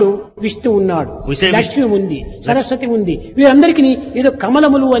answer. ఇప్పుడు విష్ణు ఉన్నాడు, We say లక్ష్మి ఉంది, సరస్వతి ఉంది. వీరందరికీ ఏదో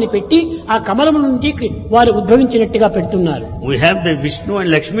కమలములు అని పెట్టి ఆ కమలముల నుంచి వారు ఉద్భవించినట్టుగా పెడుతున్నారు. We have the Vishnu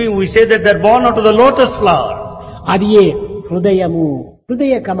and Lakshmi. We say that they're born out of the lotus flower. అది ఏ హృదయము,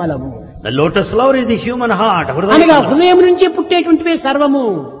 హృదయ కమలము. The lotus flower is the human heart. అనగా హృదయం నుంచే పుట్టేటువంటివే సర్వము.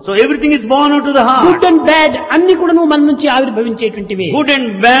 So everything is born out of the heart. Good and bad అన్ని కూడా మన నుంచి ఆవిర్భవించేటువంటివే. Good and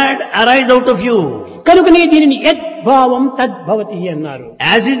bad arise out of you. కనుకనే దీనిని యద్భావం తద్భవతి అన్నారు.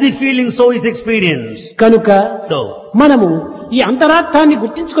 As is the feeling, so is the experience. కనుక So, మనము ఈ అంతరార్థాన్ని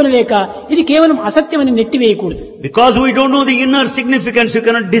గుర్తించుకోలేక ఇది కేవలం అసత్యమని నెట్టివేయకూడదు. because we don't know the inner significance, you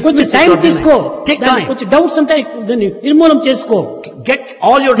cannot కొంచెం dismiss టైం it. or తీసుకో, deny. Take దానికి time. కొంచెం డౌట్స్ అంతా దాన్ని నిర్మూలన చేసుకో. Get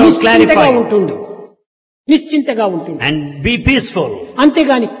all your doubts నిశ్చింతగా clarified. ఉంటుండు, నిశ్చింతగా ఉంటుంది. And be peaceful.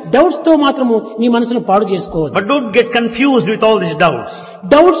 అంతేగాని డౌట్స్ తో మాత్రము నీ మనసును పాడు చేసుకోవద్దు. But don't get confused with all these doubts.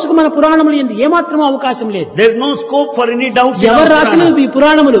 Doubts కు మన పురాణములు ఎందు ఏమాత్రం అవకాశం లేదు. There is no scope for any doubts in ఎవరు our రాసినవి Puranas. ఈ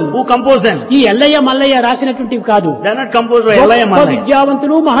పురాణములు? Who composed them? ఈ ఎల్లయ్య మల్లయ్య రాసినటువంటివి కాదు. They are not composed by Ella గొప్ప Malaya.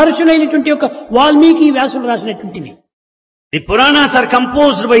 విద్యావంతులు మహర్షులైనటువంటి యొక్క Valmiki వ్యాసులు రాసినటువంటివి. The Puranas are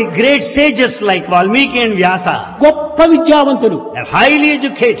composed by great sages like Valmiki and Vyasa. గొప్ప విద్యావంతులు, They are highly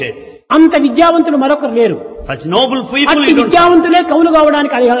educated. అంత విద్యావంతులు మరొకరు లేరు. Such noble people అట్టి you don't. విద్యావంతులే కవులు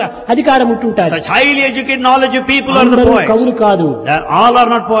కావడానికి అధికారం ఉంటుంటారు. Such highly educated, knowledgeable people are the అందరూ poets. కవులు కాదు. All are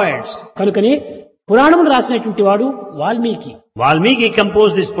not poets. కనుకనే పురాణములు రాసినటువంటి వాడు Valmiki. Valmiki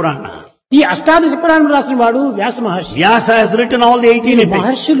composed this Purana. ఈ అష్టాదశ పురాణములు రాసిన వాడు వ్యాస మహర్షి. Vyasa has written all the 18 epics.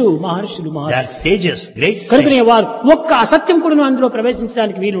 మహర్షులు They మహర్షులు are మహర్షులు sages, great కనుకనే sages. వారు ఒక్క అసత్యం కూడా అందులో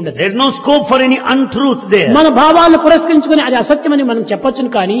ప్రవేశించడానికి వీలుండదు. There is no scope for any untruth there. మన భావాలను పురస్కరించుకొని అది అసత్యమని మనం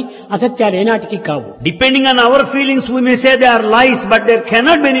చెప్పొచ్చును కానీ అసత్యాలు ఏనాటికి కావు. Depending on our feelings, we may say they are lies, but there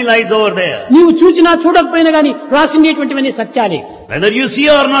cannot be any lies over there. నీవు చూచినా చూడకపోయినా గాని రాసినటువంటివన్నీ సత్యాలే. Whether you see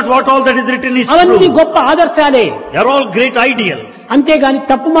or not, what all that is written is అవన్నీ true. గొప్ప ఆదర్శాలే. They are all great ideals. అంతేగాని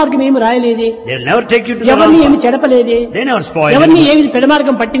తప్పు మార్గం ఏమి రాయలేదే, They will never take you to the ఎవరిని wrong ఏమి path. చెడపలేదే, They never spoil ఎవరిని anyone. ఏమి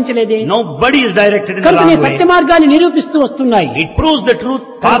పెడమార్గం పట్టించలేదే. Nobody is directed in the కనుక wrong సత్య way. మార్గాన్ని నిరూపిస్తూ వస్తున్నాయి. It proves the truth,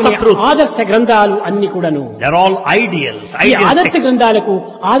 path of కనుకనే truth. ఆదర్శ గ్రంథాలు అన్ని కూడాను. They are all ideals. ఈ Ideal ఆదర్శ texts. గ్రంథాలకు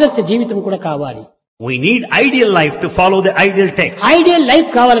ఆదర్శ జీవితం కూడా కావాలి. We need ideal life to follow the ideal text. Ideal life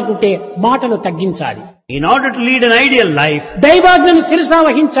కావాలనుకుంటే మాటలు తగ్గించాలి. In order to lead an ideal life, దైవాజ్ఞను శిరసా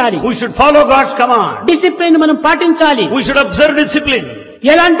వహించాలి. we should follow God's command. Discipline మనం పాటించాలి. We should observe discipline.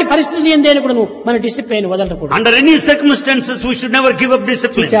 ఎలాంటి పరిస్థితులు ఏందేని కూడా మన డిసిప్లిన్ వదలకూడదు. Under any circumstances, we should never give up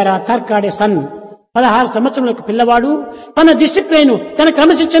discipline. చూచారా, తర్కాడే సన్ 16 సంవత్సరాల పిల్లవాడు తన డిసిప్లిన్, తన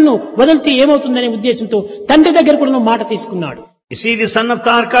క్రమశిక్షణను వదిలితే ఏమవుతుందనే ఉద్దేశంతో తండ్రి దగ్గర కూడా మాట తీసుకున్నాడు. You see, the son of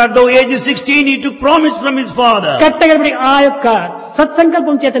Tarka, though age is 16, he took promise from his father. కట్టగడపడి ఆ యొక్క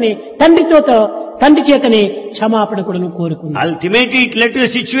సత్సంకల్పం చేతనే తండ్రి చేతనే క్షమాపణ కూడా కోరుకున్నాడు. Ultimately, it led to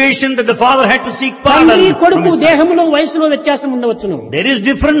a situation that the father had to seek తండ్రి pardon from కొడుకు his son. దేహంలో వయసులో వ్యత్యాసం ఉండవచ్చును, There is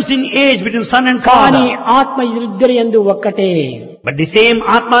difference in age between son and కానీ father. ఆత్మ ఇద్దరి యందు ఒక్కటే. But the same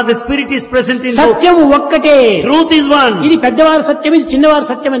Atma, the spirit is present in both. సత్యము ఒక్కటే. Truth is one. ఇది పెద్దవారి సత్యం, ఇది చిన్నవారి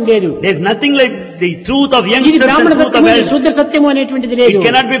సత్యం అని లేదు. There is nothing like the truth of ఇది youngsters బ్రాహ్మణ and truth of సత్యము, ఇది elders. శూద్ర సత్యము అనేటువంటిది లేదు. It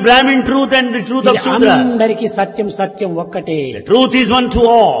cannot be Brahmin truth and the truth of ఇది Sudras. అందరికీ సత్యం ఒక్కటే. The truth is one to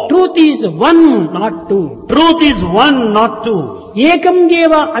all. Truth is one, not two. Truth is one, not two. ఏకం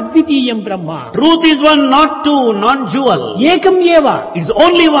ఏవ అద్వితీయం బ్రహ్మ. Truth is one, not two, non-dual. ఏకం ఏవ, It's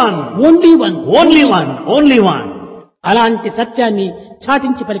only one. Only one. Only one. Only one. అలాంటి సత్యాన్ని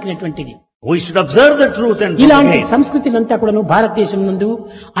చాటించి పలికినటువంటిది. We should observe the truth and ఇలాంటి propagate. సంస్కృతినంతా కూడాను భారతదేశం నందు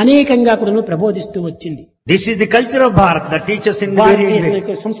అనేకంగా కూడాను ప్రబోధిస్తూ వచ్చింది. This is the culture of Bharat that teaches in భారతదేశం various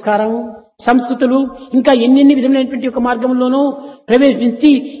యొక్క సంస్కారం, సంస్కృతులు ఇంకా ఎన్నెన్ని విధమైనటువంటి ఒక మార్గంలోనూ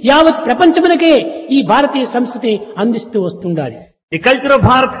ప్రవేశించి యావత్ ప్రపంచమునకే ఈ భారతీయ సంస్కృతిని అందిస్తూ వస్తుండాలి. The culture of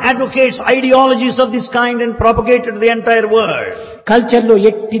Bharat advocates ideologies of this kind and propagated to the entire world. Culture లో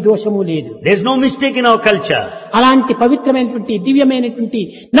ఎట్టి దోషము లేదు. There is no mistake in our culture. అలాంటి పవిత్రమైనటువంటి దివ్యమైనటువంటి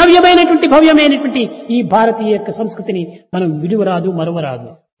నవ్యమైనటువంటి భవ్యమైనటువంటి ఈ భారతీయ యొక్క సంస్కృతిని మనం విడువరాదు, మరువరాదు.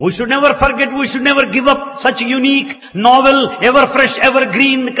 We should never forget, we should never give up such a unique, novel, ever fresh, ever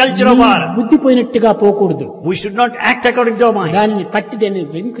green culture of Bharat. బుద్ధి పోయినట్టుగా పోకూడదు. We should not act according to our mind. దానిని పట్టి దాన్ని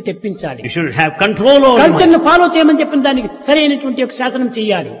వెనుక తెప్పించాలి. You should have control over your culture mind. ను follow చేయమని చెప్పిన దానికి సరైనటువంటి ఒక శాసనం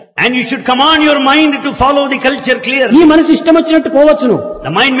చేయాలి. And you should command your mind to follow the culture నీ clearly. మనసు ఇష్టం వచ్చినట్టు పోవచ్చును,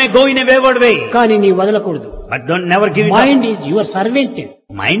 The mind may go in a wayward way, కానీ నీ వదలకూడదు. but don't never give it mind up. Is your servant.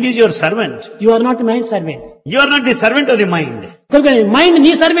 Mind is your servant. You are not mind servant. You are not the servant of the mind. కనుక mind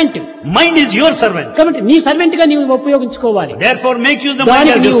నీ servant. Mind is your servant. కాబట్టి నీ servant గా నీవు ఉపయోగించుకోవాలి. Therefore make use of the mind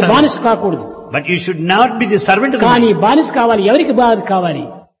దానికి as your నీవు servant. బానిస కాకూడదు. But you should not be the servant of the కానీ mind. బానిస కావాలి. ఎవరికి బాధ కావాలి?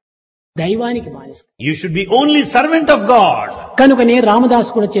 దైవానికి బానిస. You should be only servant of God. కనుకనే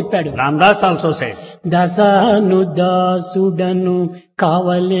రామదాస్ కూడా చెప్పాడు, Ramdas also said, దశాను దాసుడను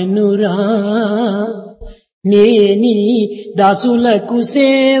కావలెనురా, నేని దాసులకు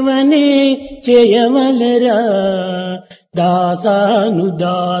సేవనే చేయవలరా, దాసాను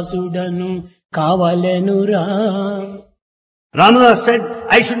దాసుడను కావలెనురా. Ramdas said,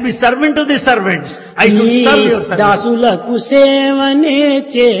 I should be servant of the servants. I should serve your servants. దాసులకు సేవనే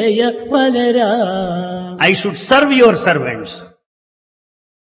చేయవలరా. I should serve your servants.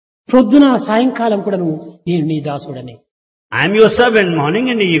 ప్రొద్దున సాయంకాలం కూడాను నేను నీ దాసుడని. I am your servant morning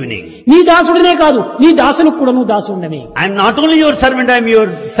and evening. నీ దాసుడనే కాదు, నీ దాసులకు కూడాను దాసుడని. I am not only your servant, I am your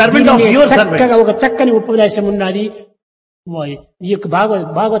servant of your చక్కగా servant. ఒక చక్కని ఉపదేశం ఉన్నది ఈ యొక్క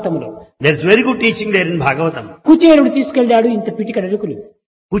భాగవతంలో. There is very good teaching there in Bhagavatam. కుచేరుడు తీసుకెళ్ళాడు ఇంత పిటికడ అడుగులు.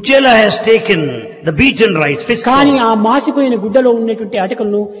 Kuchela has taken the beaten rice, కానీ fistful. ఆ మాసిపోయిన గుడ్డలో ఉన్నటువంటి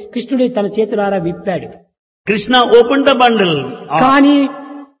అటకలను కృష్ణుడే తన చేతులారా విప్పాడు. Krishna opened the bundle. కానీ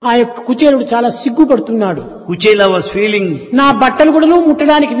ఆ యొక్క కుచేరుడు చాలా సిగ్గుపడుతున్నాడు. Kuchela was feeling, నా బట్టలు కూడాను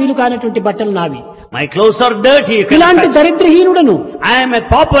ముట్టడానికి వీలు కానటువంటి బట్టలు నావి. my clothes are dirty. You ఇలాంటి cannot touch. దరిద్రహీనుడను, I am a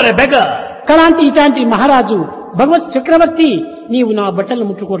pauper, a beggar. ఇలాంటి మహారాజు భగవత్ చక్రవర్తి, నీవు నా బట్టలను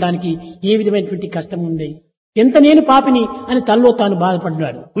ముట్టుకోవడానికి ఏ విధమైనటువంటి కష్టం ఉంది? ఎంత నేను పాపిని అని తనలో తాను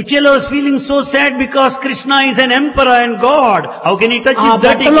బాధపడ్డాడు. Kuchela was feeling so sad because Krishna is an emperor and God. How can he touch ఆ his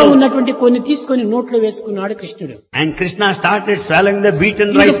dirty బట్టలో clothes? ఉన్నటువంటి కొన్ని తీసుకొని నోట్లో వేసుకున్నాడు కృష్ణుడు. And Krishna started swallowing the beaten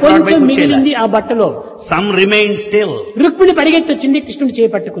ఇంకా rice brought by కొంచెం మిగిలింది Kuchela. ఆ బట్టలో. Some remained still. రుక్మిణి పరిగెత్తి వచ్చింది, కృష్ణుడు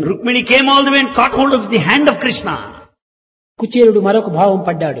చేపట్టుకుంది. Rukmini came all the way and caught hold of the hand of Krishna. కుచేరుడు మరొక భావం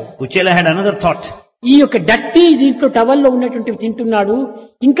పడ్డాడు. Kuchela had another thought. ఈ యొక్క డట్టి దీంట్లో టవల్లో ఉన్నటువంటివి తింటున్నాడు,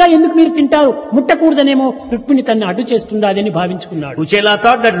 ఇంకా ఎందుకు మీరు తింటారు, ముట్టకూడదనేమో రుక్మిణి తన్ను అడ్డు చేస్తుండాలని భావించుకున్నాడు. Kuchela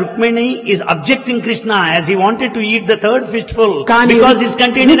thought that Rukmini is objecting Krishna as he wanted to eat the third fistful కానీ because it's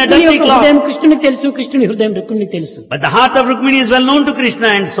contained in a Rukmini dirty యొక్క cloth. హృదయం కృష్ణునికి తెలుసు, కృష్ణుని హృదయం రుక్మిణికి తెలుసు. But the heart of Rukmini is well known to Krishna,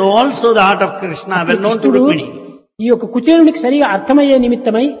 and so also the heart of Krishna well known to కృష్ణుడు Rukmini. ఈ యొక్క కుచేరునికి సరిగా అర్థమయ్యే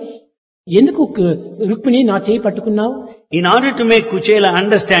నిమిత్తమై, ఎందుకు రుక్మిణి నా చేయి పట్టుకున్నావు? In order to make Kuchela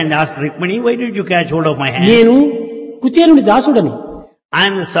understand, asked Rukmini, why did you catch hold of my hand? నేను కుచేరుని దాసుడను. I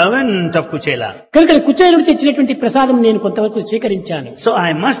am the servant of Kuchela. కనుక కుచేరుడు తెచ్చినటువంటి ప్రసాదం నేను కొంతవరకు స్వీకరించాను. So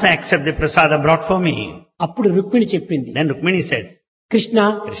I must accept the prasada brought for me. అప్పుడు రుక్మిణి చెప్పింది, Then Rukmini said, Krishna,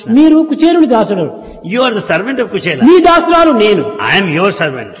 మీరు కుచేరుని దాసుడు, you are the servant of Kuchela. నీ దాసురాలు నేను. I am your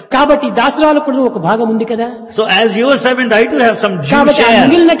servant. కాబట్టి దాసురాలకు కూడా ఒక భాగం ఉంది కదా, So as your servant, I too have some due కాబట్టి ఆ share.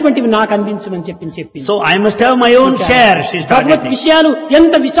 మిగిలినటువంటివి నాకు అందించమని చెప్పింది. So I must have my own share, she Bhagwat started. విషయాలు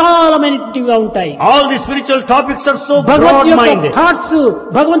ఎంత విశాలమైనటివిగా ఉంటాయి. All the spiritual topics are so భగవత్ యొక్క broad-minded. థాట్స్,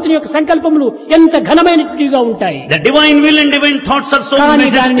 భగవంతుని యొక్క సంకల్పములు ఎంత ఘనమైనటివిగా ఉంటాయి. The divine will and divine thoughts are so కానీ దానిని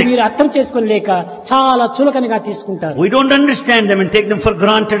majestic. మీరు అర్థం చేసుకోలేక చాలా చులకనగా తీసుకుంటారు. We don't understand them and take them for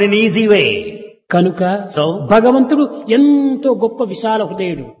granted in easy way. కనుక So భగవంతుడు ఎంతో గొప్ప విశాల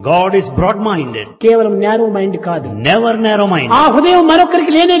హృదయుడు. God is broad-minded, కేవలం నేరో మైండ్ కాదు. never narrow-minded. ఆ హృదయం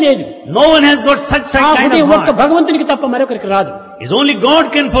మరొకరికి లేనే లేదు. No one has got such ఆ kind హృదయం of ఒక్క heart. భగవంతునికి తప్ప మరొకరికి రాదు. It's only God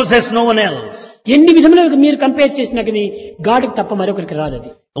can possess, no one else. ఎన్ని విధములుగా మీరు కంపేర్ చేసినా కానీ గాడికి తప్ప మరొకరికి రాదు అది.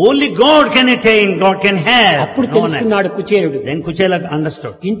 Only God can attain, God can have. అప్పుడు No one else. తెలుసుకున్నాడు కుచేరుడు. Then Kuchela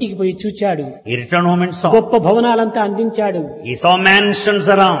understood. ఇంటికి పోయి చూచాడు, He returned home and saw. గొప్ప భవనాలంతా అందించాడు. He saw mansions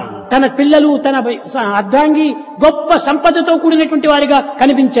around. తన పిల్లలు తన అర్ధాంగి గొప్ప సంపదతో కూడినటువంటి వారిగా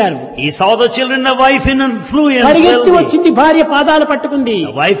కనిపించారు. He saw the children, the wife in affluence. పరిగెత్తి వచ్చింది, భార్య పాదాలు పట్టుకుంది.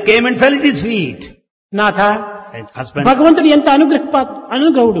 The wife came and fell at his feet. Nath, Said, husband, భగవంతుడు ఎంత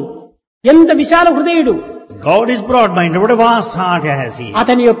అనుగ్రహుడు, ఎంత విశాల హృదయుడు. God is broad-minded. What a vast heart has he.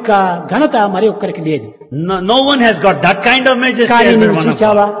 అతని యొక్క ఘనత మరి ఒక్కరికి లేదు. No one has got that kind of majesty కానీ as that నువ్వు one of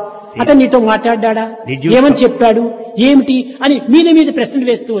చూచావా, God. అతను నీతో మాట్లాడ్డా, Did you ఏమని talk? చెప్పాడు, ఏమిటి అని మీద ప్రశ్నలు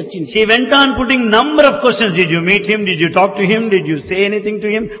వేస్తూ వచ్చింది. She went on putting number of questions. Did you meet him? Did you talk to him? Did you say anything to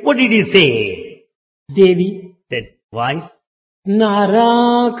him? What did he say? Devi, Said, wife,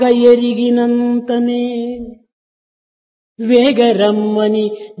 నారాక ఎరిగినంతనే వేగరమ్మని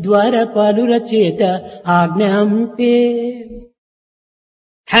ద్వారపాలుర చేత ఆజ్ఞాంపే.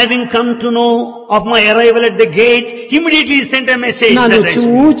 having come to know of my arrival at the gate, immediately sent a message నన్ను that I should-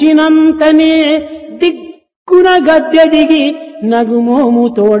 చూచినంతనే దిక్కున గద్దె దిగి నగుమోము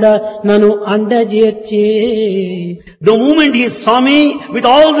తోడ నన్ను అండజేర్చే. The moment he saw me, with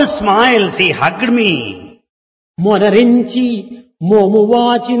all the smiles, he hugged me. మొనరించి మోము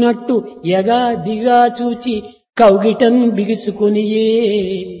వాచినట్టు ఎగా దిగా చూచి కౌగిటన్ బిగుసుకునియే.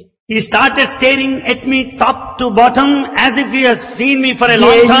 He started staring at me top to bottom as if he has seen me for a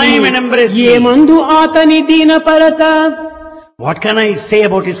long time and embraced me. ఏమందు అతని దీనపరత, What can I say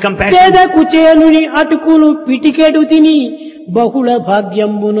about his compassion? పేద కుచేలుని అటుకులు పిటికెడు తిని బహుళ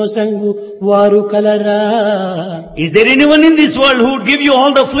భాగ్యంబును సంగు వారు కలరా. Is there anyone in this world who would give you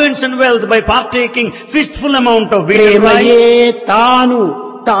all the affluence and wealth by partaking fistful amount of wheat and ప్రేమయే rice? తాను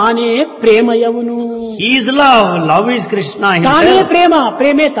తానే ప్రేమయవును. He is love. Love is Krishna తానే himself. ప్రేమ,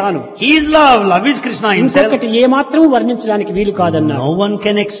 ప్రేమే తాను. He is love. Love is Krishna himself. ఇంకొకటి ఏమాత్రం వర్ణించడానికి వీలు కాదన్నా. No one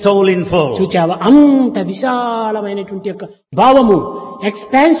can extol in full. చూచావా, అంత విశాలమైనటువంటి యొక్క భావము,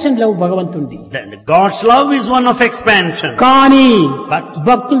 ఎక్స్పాన్షన్ లవ్ భగవంతుడి. God's love is one of expansion. కానీ But,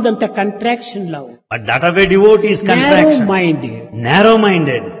 భక్తులదంతా contraction love, but that of a devotee is narrow contraction. Mind.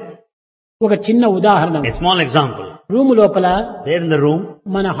 Narrow-minded. ఒక చిన్న ఉదాహరణ, A small example. రూమ్ లోపల There in the room,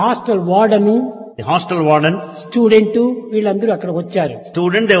 మన hostel warden, the hostel warden, student వీళ్ళందరూ అక్కడికి వచ్చారు.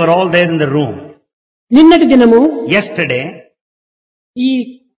 student, they were all there in the room. నిన్నటి దినము Yesterday, ఈ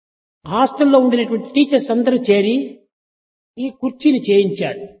హాస్టల్లో ఉండినటువంటి టీచర్స్ అందరూ చేరి ఈ కుర్చీని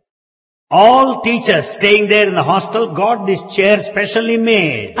చేయించారు. all teachers staying there in the hostel got this chair specially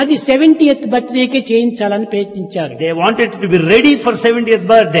made. అది 70th బర్త్డేకే చేయించాలని ప్రయత్నించారు. They wanted it to be ready for 70th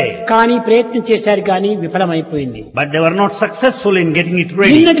birthday. కానీ ప్రయత్నం చేశారు, కానీ విఫలమైపోయింది. But they were not successful in getting it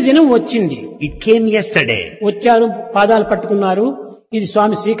ready. నిన్నటి దినం వచ్చింది. It came yesterday. వచ్చారు, పాదాలు పట్టుకున్నారు, ఇది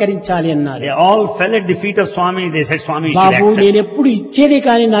స్వామి స్వీకరించాలి అన్నారు. They all fell at the feet of Swami. They said, Swami, you should Babu, accept. నేను ఎప్పుడు ఇచ్చేదే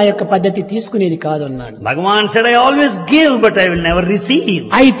కానీ నా యొక్క పద్ధతి తీసుకునేది కాదు అన్నాడు. Bhagavan said, I always give, but I will never receive.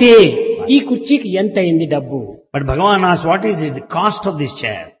 అయితే ఈ కుర్చీకి ఎంత అయింది డబ్బు But Bhagavan asked, what is it, the cost of this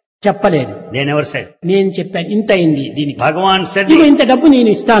chair? చెప్పలేదు. They never said. నేను చెప్పాను, ఇంత అయింది దీనికి, Bhagavan said, ఇదిగో ఇంత డబ్బు నేను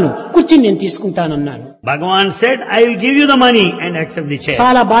ఇస్తాను, కుర్చీని నేను తీసుకుంటానన్నాను. Bhagavan said, I will give you the money and accept the chair.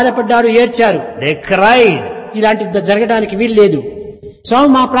 చాలా బాధపడ్డారు, ఏడ్చారు. They cried. ఇలాంటిది జరగడానికి వీల్లేదు, స్వామి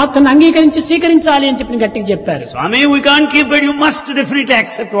మా ప్రార్థన అంగీకరించి స్వీకరించాలి అని చెప్పి గట్టిగా చెప్పారు. Swami, we can't keep it. You must definitely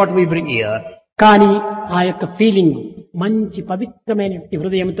accept what we bring here. కానీ ఆ యొక్క ఫీలింగ్ మంచి పవిత్రమైన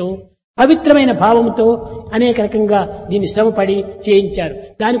హృదయంతో, పవిత్రమైన భావంతో అనేక రకంగా దీన్ని శ్రమపడి చేయించారు.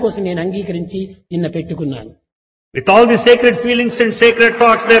 దానికోసం నేను అంగీకరించి నిన్న పెట్టుకున్నాను. With all the sacred feelings and sacred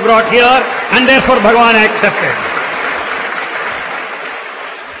thoughts they brought here, and therefore Bhagavan accepted.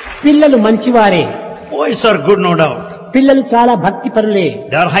 పిల్లలు మంచివారే, Boys are good, no doubt. పిల్లలు చాలా భక్తి పరులే,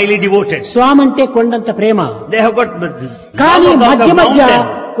 They are highly devoted. స్వామి అంటే కొండంత ప్రేమ. They have got కానీ love of మధ్య the మధ్య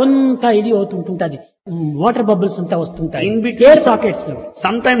mountain. కొంత ఇది అవుతుంటుంటది, వాటర్ బబుల్స్ అంతా వస్తుంటాయి, In between. Air sockets,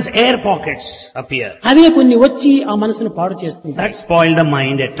 Sometimes air pockets appear. అవే కొన్ని వచ్చి ఆ మనసును పాడు చేస్తుంటాయి. That spoil the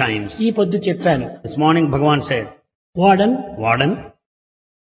mind at times. ఈ పొద్దు చెప్పాను, This morning Bhagavan said, warden Warden,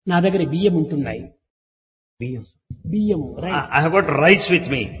 నా దగ్గర బియ్యం ఉంటున్నాయి, బియ్యం rice, I have got rice with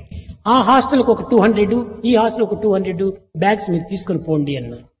me. ఆ హాస్టల్ ఒక 200, ఈ హాస్టల్ ఒక 200 బ్యాగ్స్ మీరు తీసుకొని పోండి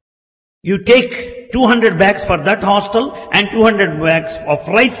అన్నా. You take 200 bags for that hostel and 200 bags of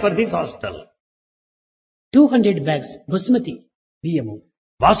rice for this hostel. 200 bags basmati బియ్యము,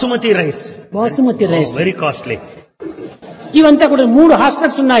 Basmati rice. Basmati rice. Very costly. ఇవంతా కూడా 3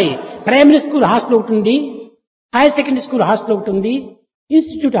 హాస్టల్స్ ఉన్నాయి. ప్రైమరీ స్కూల్ హాస్టల్ ఒకటి ఉంది, హైయర్ సెకండరీ స్కూల్ హాస్టల్ ఒకటి ఉంది,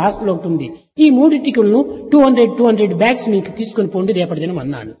 ఇన్స్టిట్యూట్ హాస్టల్ ఒకటి ఉంది. ఈ 3 టికెట్లను 200 బ్యాగ్స్ మీకు తీసుకొని పోండి రేపటి దినం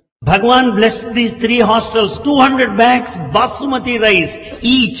అన్నాను. Bhagavan blessed these 3 hostels, 200 bags basmati rice,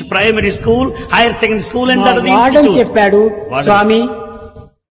 each primary school, higher secondary school and that of the warden institute. చెప్పాడు, స్వామి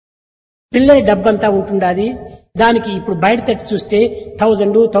పిల్లల డబ్బంతా ఉంటుండాది, దానికి ఇప్పుడు బయట తట్టి చూస్తే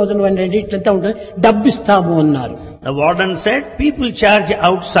 1000, 1100 ఇట్లంతా ఉంటుంది, డబ్బు ఇస్తాము అన్నారు. The warden said, people charge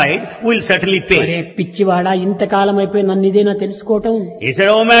outside, we'll certainly అరే pay. పిచ్చివాడా, ఇంతకాలం అయిపోయి నన్ను ఇదేనా తెలుసుకోవటం? He said,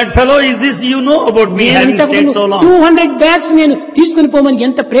 oh mad fellow, is this you know about me having stayed so long? 200 bags నేను తీసుకుని పోమని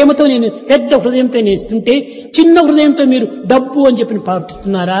ఎంత ప్రేమతో నేను పెద్ద హృదయంతో నేను ఇస్తుంటే చిన్న హృదయంతో మీరు డబ్బు అని చెప్పి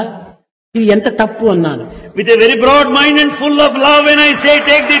పాటిస్తున్నారా? ఇది ఎంత తప్పు అన్నాను. With a very broad mind and full of love, when I say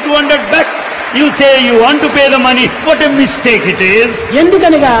take the 200 bucks, you say you want to pay the money. What a mistake it is.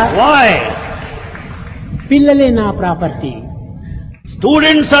 ఎందుకనగా Why? పిల్లలే నా property.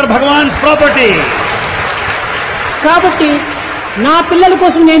 Students are Bhagavan's property. కాబట్టి నా పిల్లల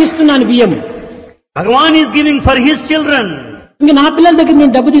కోసం నేను ఇస్తున్నాను బియ్యం. Bhagavan is giving for his children. ఇంక నా పిల్లల దగ్గర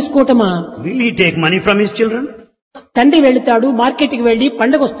నేను డబ్బు తీసుకోవటమా? Will he take money from his children? తండ్రి వెళ్తాడు మార్కెట్కి వెళ్లి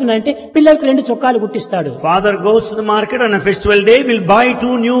పండగ వస్తున్నాయంటే పిల్లలకు 2 చొక్కాలు కుట్టిస్తాడు. Father goes to the market on a festival day, will buy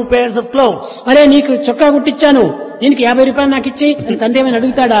 2 new pairs of clothes. అరే నీకు చొక్కా కుట్టించాను, దీనికి 50 రూపాయలు నాకు ఇచ్చి అని తండ్రి ఏమైనా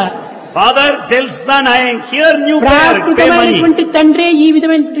అడుగుతాడా? Father tells son, I am here new pair, pay money. ప్రాకృతమైనటువంటి తండ్రి ఈ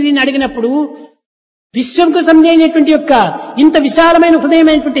విధమైనటువంటి అడిగినప్పుడు విశ్వంకు సంబంధించినటువంటి యొక్క ఇంత విశాలమైన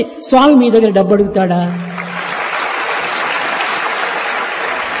హృదయమైనటువంటి స్వామి మీ దగ్గర డబ్బు అడుగుతాడా?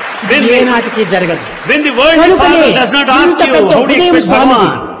 ఏనాటికి జరగదు. When the world Father does not ask you, how do you expect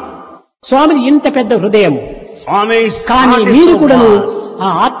Bhagavan? స్వామిది ఇంత పెద్ద హృదయం. Swami's కానీ heart is మీరు so కూడాను vast. ఆ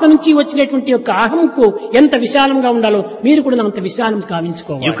ఆత్మ నుంచి వచ్చినటువంటి యొక్క అహంకు ఎంత విశాలంగా ఉండాలో మీరు కూడా అంత విశాలం You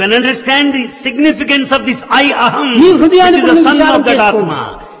కావించుకోవాలి. can understand the significance of this I aham, me which హృదయాన్ని is the కూడా son విశాలం of that చేసుకోండి.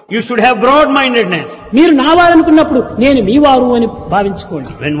 Atma. You should have broad-mindedness. మీరు నా వారనుకున్నప్పుడు నేను మీ వారు అని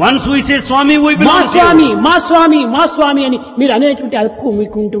భావించుకోండి. When once we say Swami, we మా belong to స్వామి you. మా స్వామి మా స్వామి అని మీరు అనేటువంటి హక్కు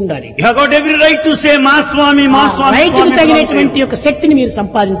మీకు ఉంటుండాలి. You have got every right to say Ma Swami, Ma Swami, రైతుకు Swami belong to తగినటువంటి you. యొక్క శక్తిని మీరు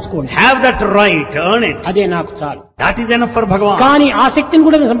సంపాదించుకోండి. Have that right, earn it. అదే నాకు చాలు. That is enough for Bhagavan. కానీ ఆ శక్తిని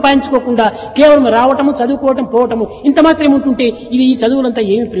కూడా సంపాదించుకోకుండా కేవలం రావటము చదువుకోవటం పోవటము ఇంత మాత్రమే ఉంటుంటే ఇది ఈ చదువులంతా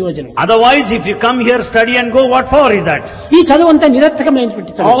ఏమి ప్రయోజనం? Otherwise, if you come here, study and go, what for is that? ఈ చదువు అంతా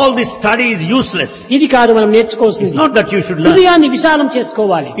నిరర్థకమైనటువంటి చదువు. All this study is useless. ఇది కాదు మనం It's నేర్చుకోవాల్సింది. not that you should learn. హృదయాన్ని విశాలం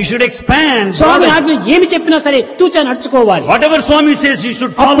చేసుకోవాలి. You should expand. Swamy broaden. ఆజ్ఞ ఏమి చెప్పినా సరే తూచా నడుచుకోవాలి. Whatever Swami says, you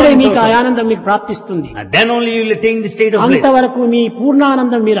should follow అప్పుడే it మీకు ఆ also. ఆనందం మీకు ప్రాప్తిస్తుంది. And then only you will attain the state of bliss. అంతవరకు మీ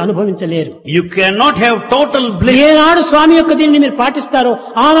పూర్ణానందం మీరు అనుభవించలేరు. You cannot have total bliss. ఏనాడు స్వామి యొక్క దీనిని మీరు పాటిస్తారో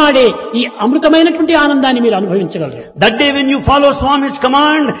ఆనాడే ఈ అమృతమైనటువంటి ఆనందాన్ని మీరు అనుభవించగలరు. That day when you follow Swami's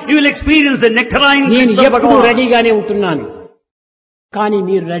command, you will experience the nectarine నేను bliss of ఎప్పుడూ Bhagavan. రెడీగానే ఉంటున్నాను, కానీ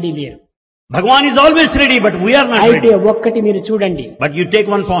మీరు రెడీ లేరు. Bhagavan is always ready, but we are not అయితే ready. ఒక్కటి మీరు చూడండి, But you take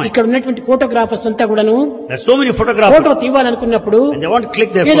one point. ఇక్కడ ఉన్నటువంటి ఫోటోగ్రాఫర్స్ అంతా కూడాను There are so many photographers, photo తీయాలనుకున్నప్పుడు and they want to click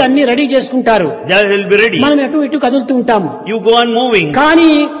their ఏదో phone. అన్ని రెడీ చేసుకుంటారు. They will be ready. మనం అటు ఇటు కదులుతూ ఉంటాము. You go on moving. కానీ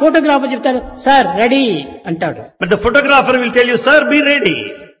ఫోటోగ్రాఫర్ చెప్తారు సార్ రెడీ అంటాడు. But the photographer will tell you, sir, be ready.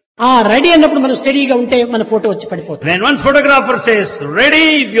 ఆ రెడీ అన్నప్పుడు మనం స్టడీగా ఉంటే మన ఫోటో వచ్చి పడిపోతుంది. When one photographer says, ready,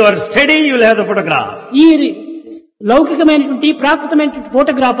 if you are steady, you will have the photograph. ఈ లౌకికమైనటువంటి ప్రాకృతమైనటువంటి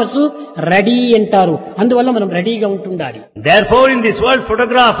ఫోటోగ్రాఫర్స్ రెడీ అంటారు. అందువల్ల మనం రెడీగా ఉంటుండాలి. Therefore, in this world,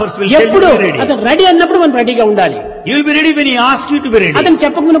 photographers will tell you ఎప్పుడు to be ready. అతను రెడీ అన్నప్పుడు మనం రెడీగా ఉండాలి. You will be ready when he asks you to be ready. అతను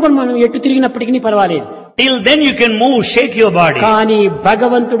చెప్పకుండా మనం ఎటు తిరిగినప్పటికీ పర్వాలేదు. Till then you can move, shake your body. కానీ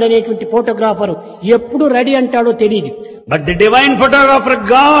భగవంతుడు అనేటువంటి ఫోటోగ్రాఫర్ ఎప్పుడు రెడీ అంటాడో తెలియదు. But the divine photographer,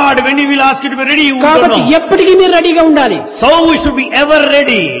 God, when he will ask you to be ready, you don't కాబట్టి know. ఎప్పటికీ మీరు రెడీగా ఉండాలి. So we should be ever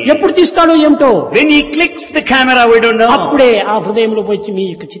ready. ఎప్పుడు తీస్తాడో ఏమిటో, When he clicks the camera, we don't know. అప్పుడే ఆ హృదయంలో వచ్చి మీ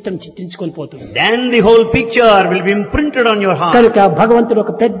యొక్క చిత్తం చిత్తించుకొని పోతుంది. Then the whole picture will be imprinted on your heart. కనుక భగవంతుడు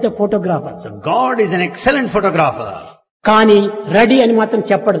ఒక పెద్ద photographer. So God is an excellent photographer. కానీ రెడీ అని మాత్రం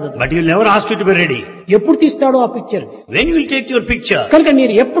చెప్పడదు. But he will never ask you to be ready. ఎప్పుడు తీస్తాడో ఆ picture. When you will take your picture. కనుక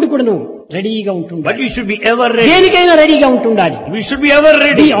మీరు ఎప్పుడు కూడాను రెడీగా ఉంటుండాలి. But you should be ever ready. దేనికైనా రెడీగా ఉంటుండాలి. We should be ever B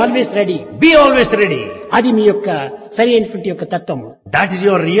ready. Always ready. Be always ready. అది మీ యొక్క సరి అయినటువంటి యొక్క తత్వము. That is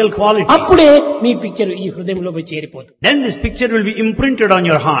your real quality. అప్పుడే మీ పిక్చర్ ఈ హృదయంలో పోయి చేరిపోతుంది. Then this picture will be imprinted on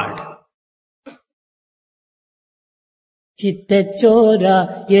your heart. चित्त चोरा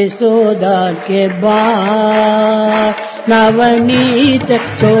यशोदा के बाल नवनीत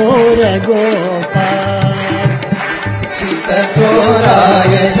चोर गोपाल. चित्त चोरा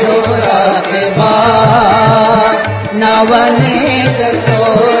यशोदा के बाल नवनीत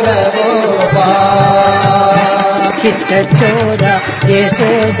चोर गोपाल. चित्त चोरा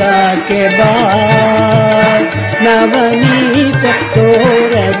यशोदा के बाल नवनीत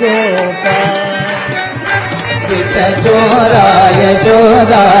चोर गोपाल. चित्त चोरा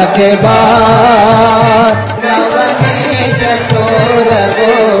यशोदा के बाल नवनीत चोर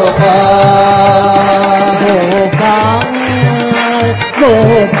गोपाल. गोपाल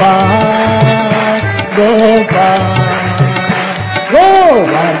गोपाल गोपाल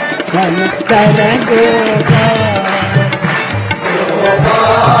गोवर्धन कर गोपाल.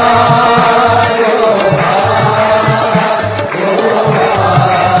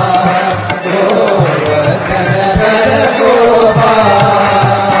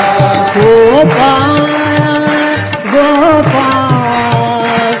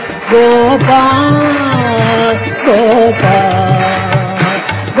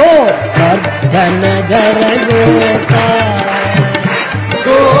 గోవర్ధన ధర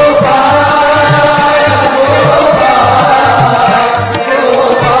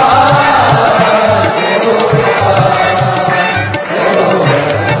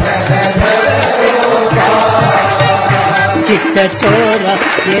चित्त चोर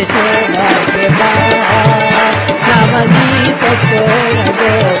यशोदा के नवनीत चोर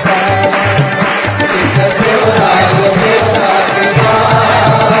गोपाल चित्त चोरा यशोदा के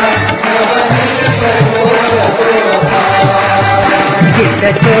नवनीत चोर गोपाल चित्त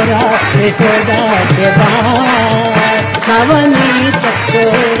चोरा यशोदा के नवनीत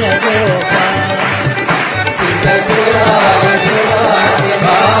चोर गोपाल चित्त चोरा यशोदा के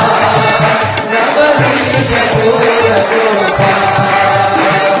नवनीत चोर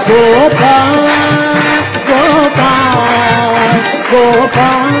गोपाल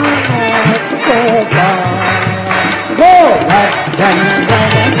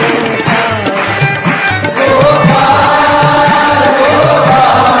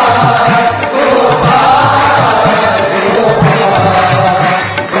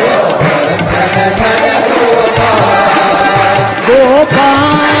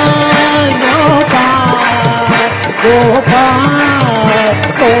गोपाल गोपाल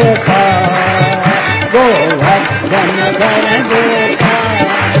गोपाल गोवर्धन वर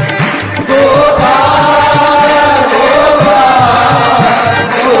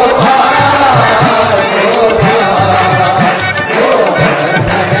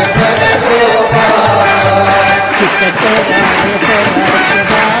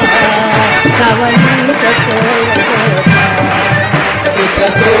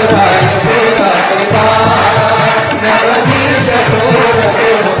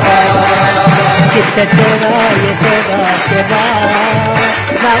चोरा यशोदा के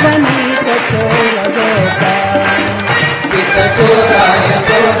नवनीत चोर गोपाल चित्त चोरा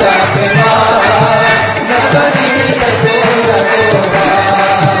यशोदा के नवनीत चोर गोपाल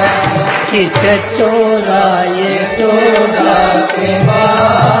चित्त चोर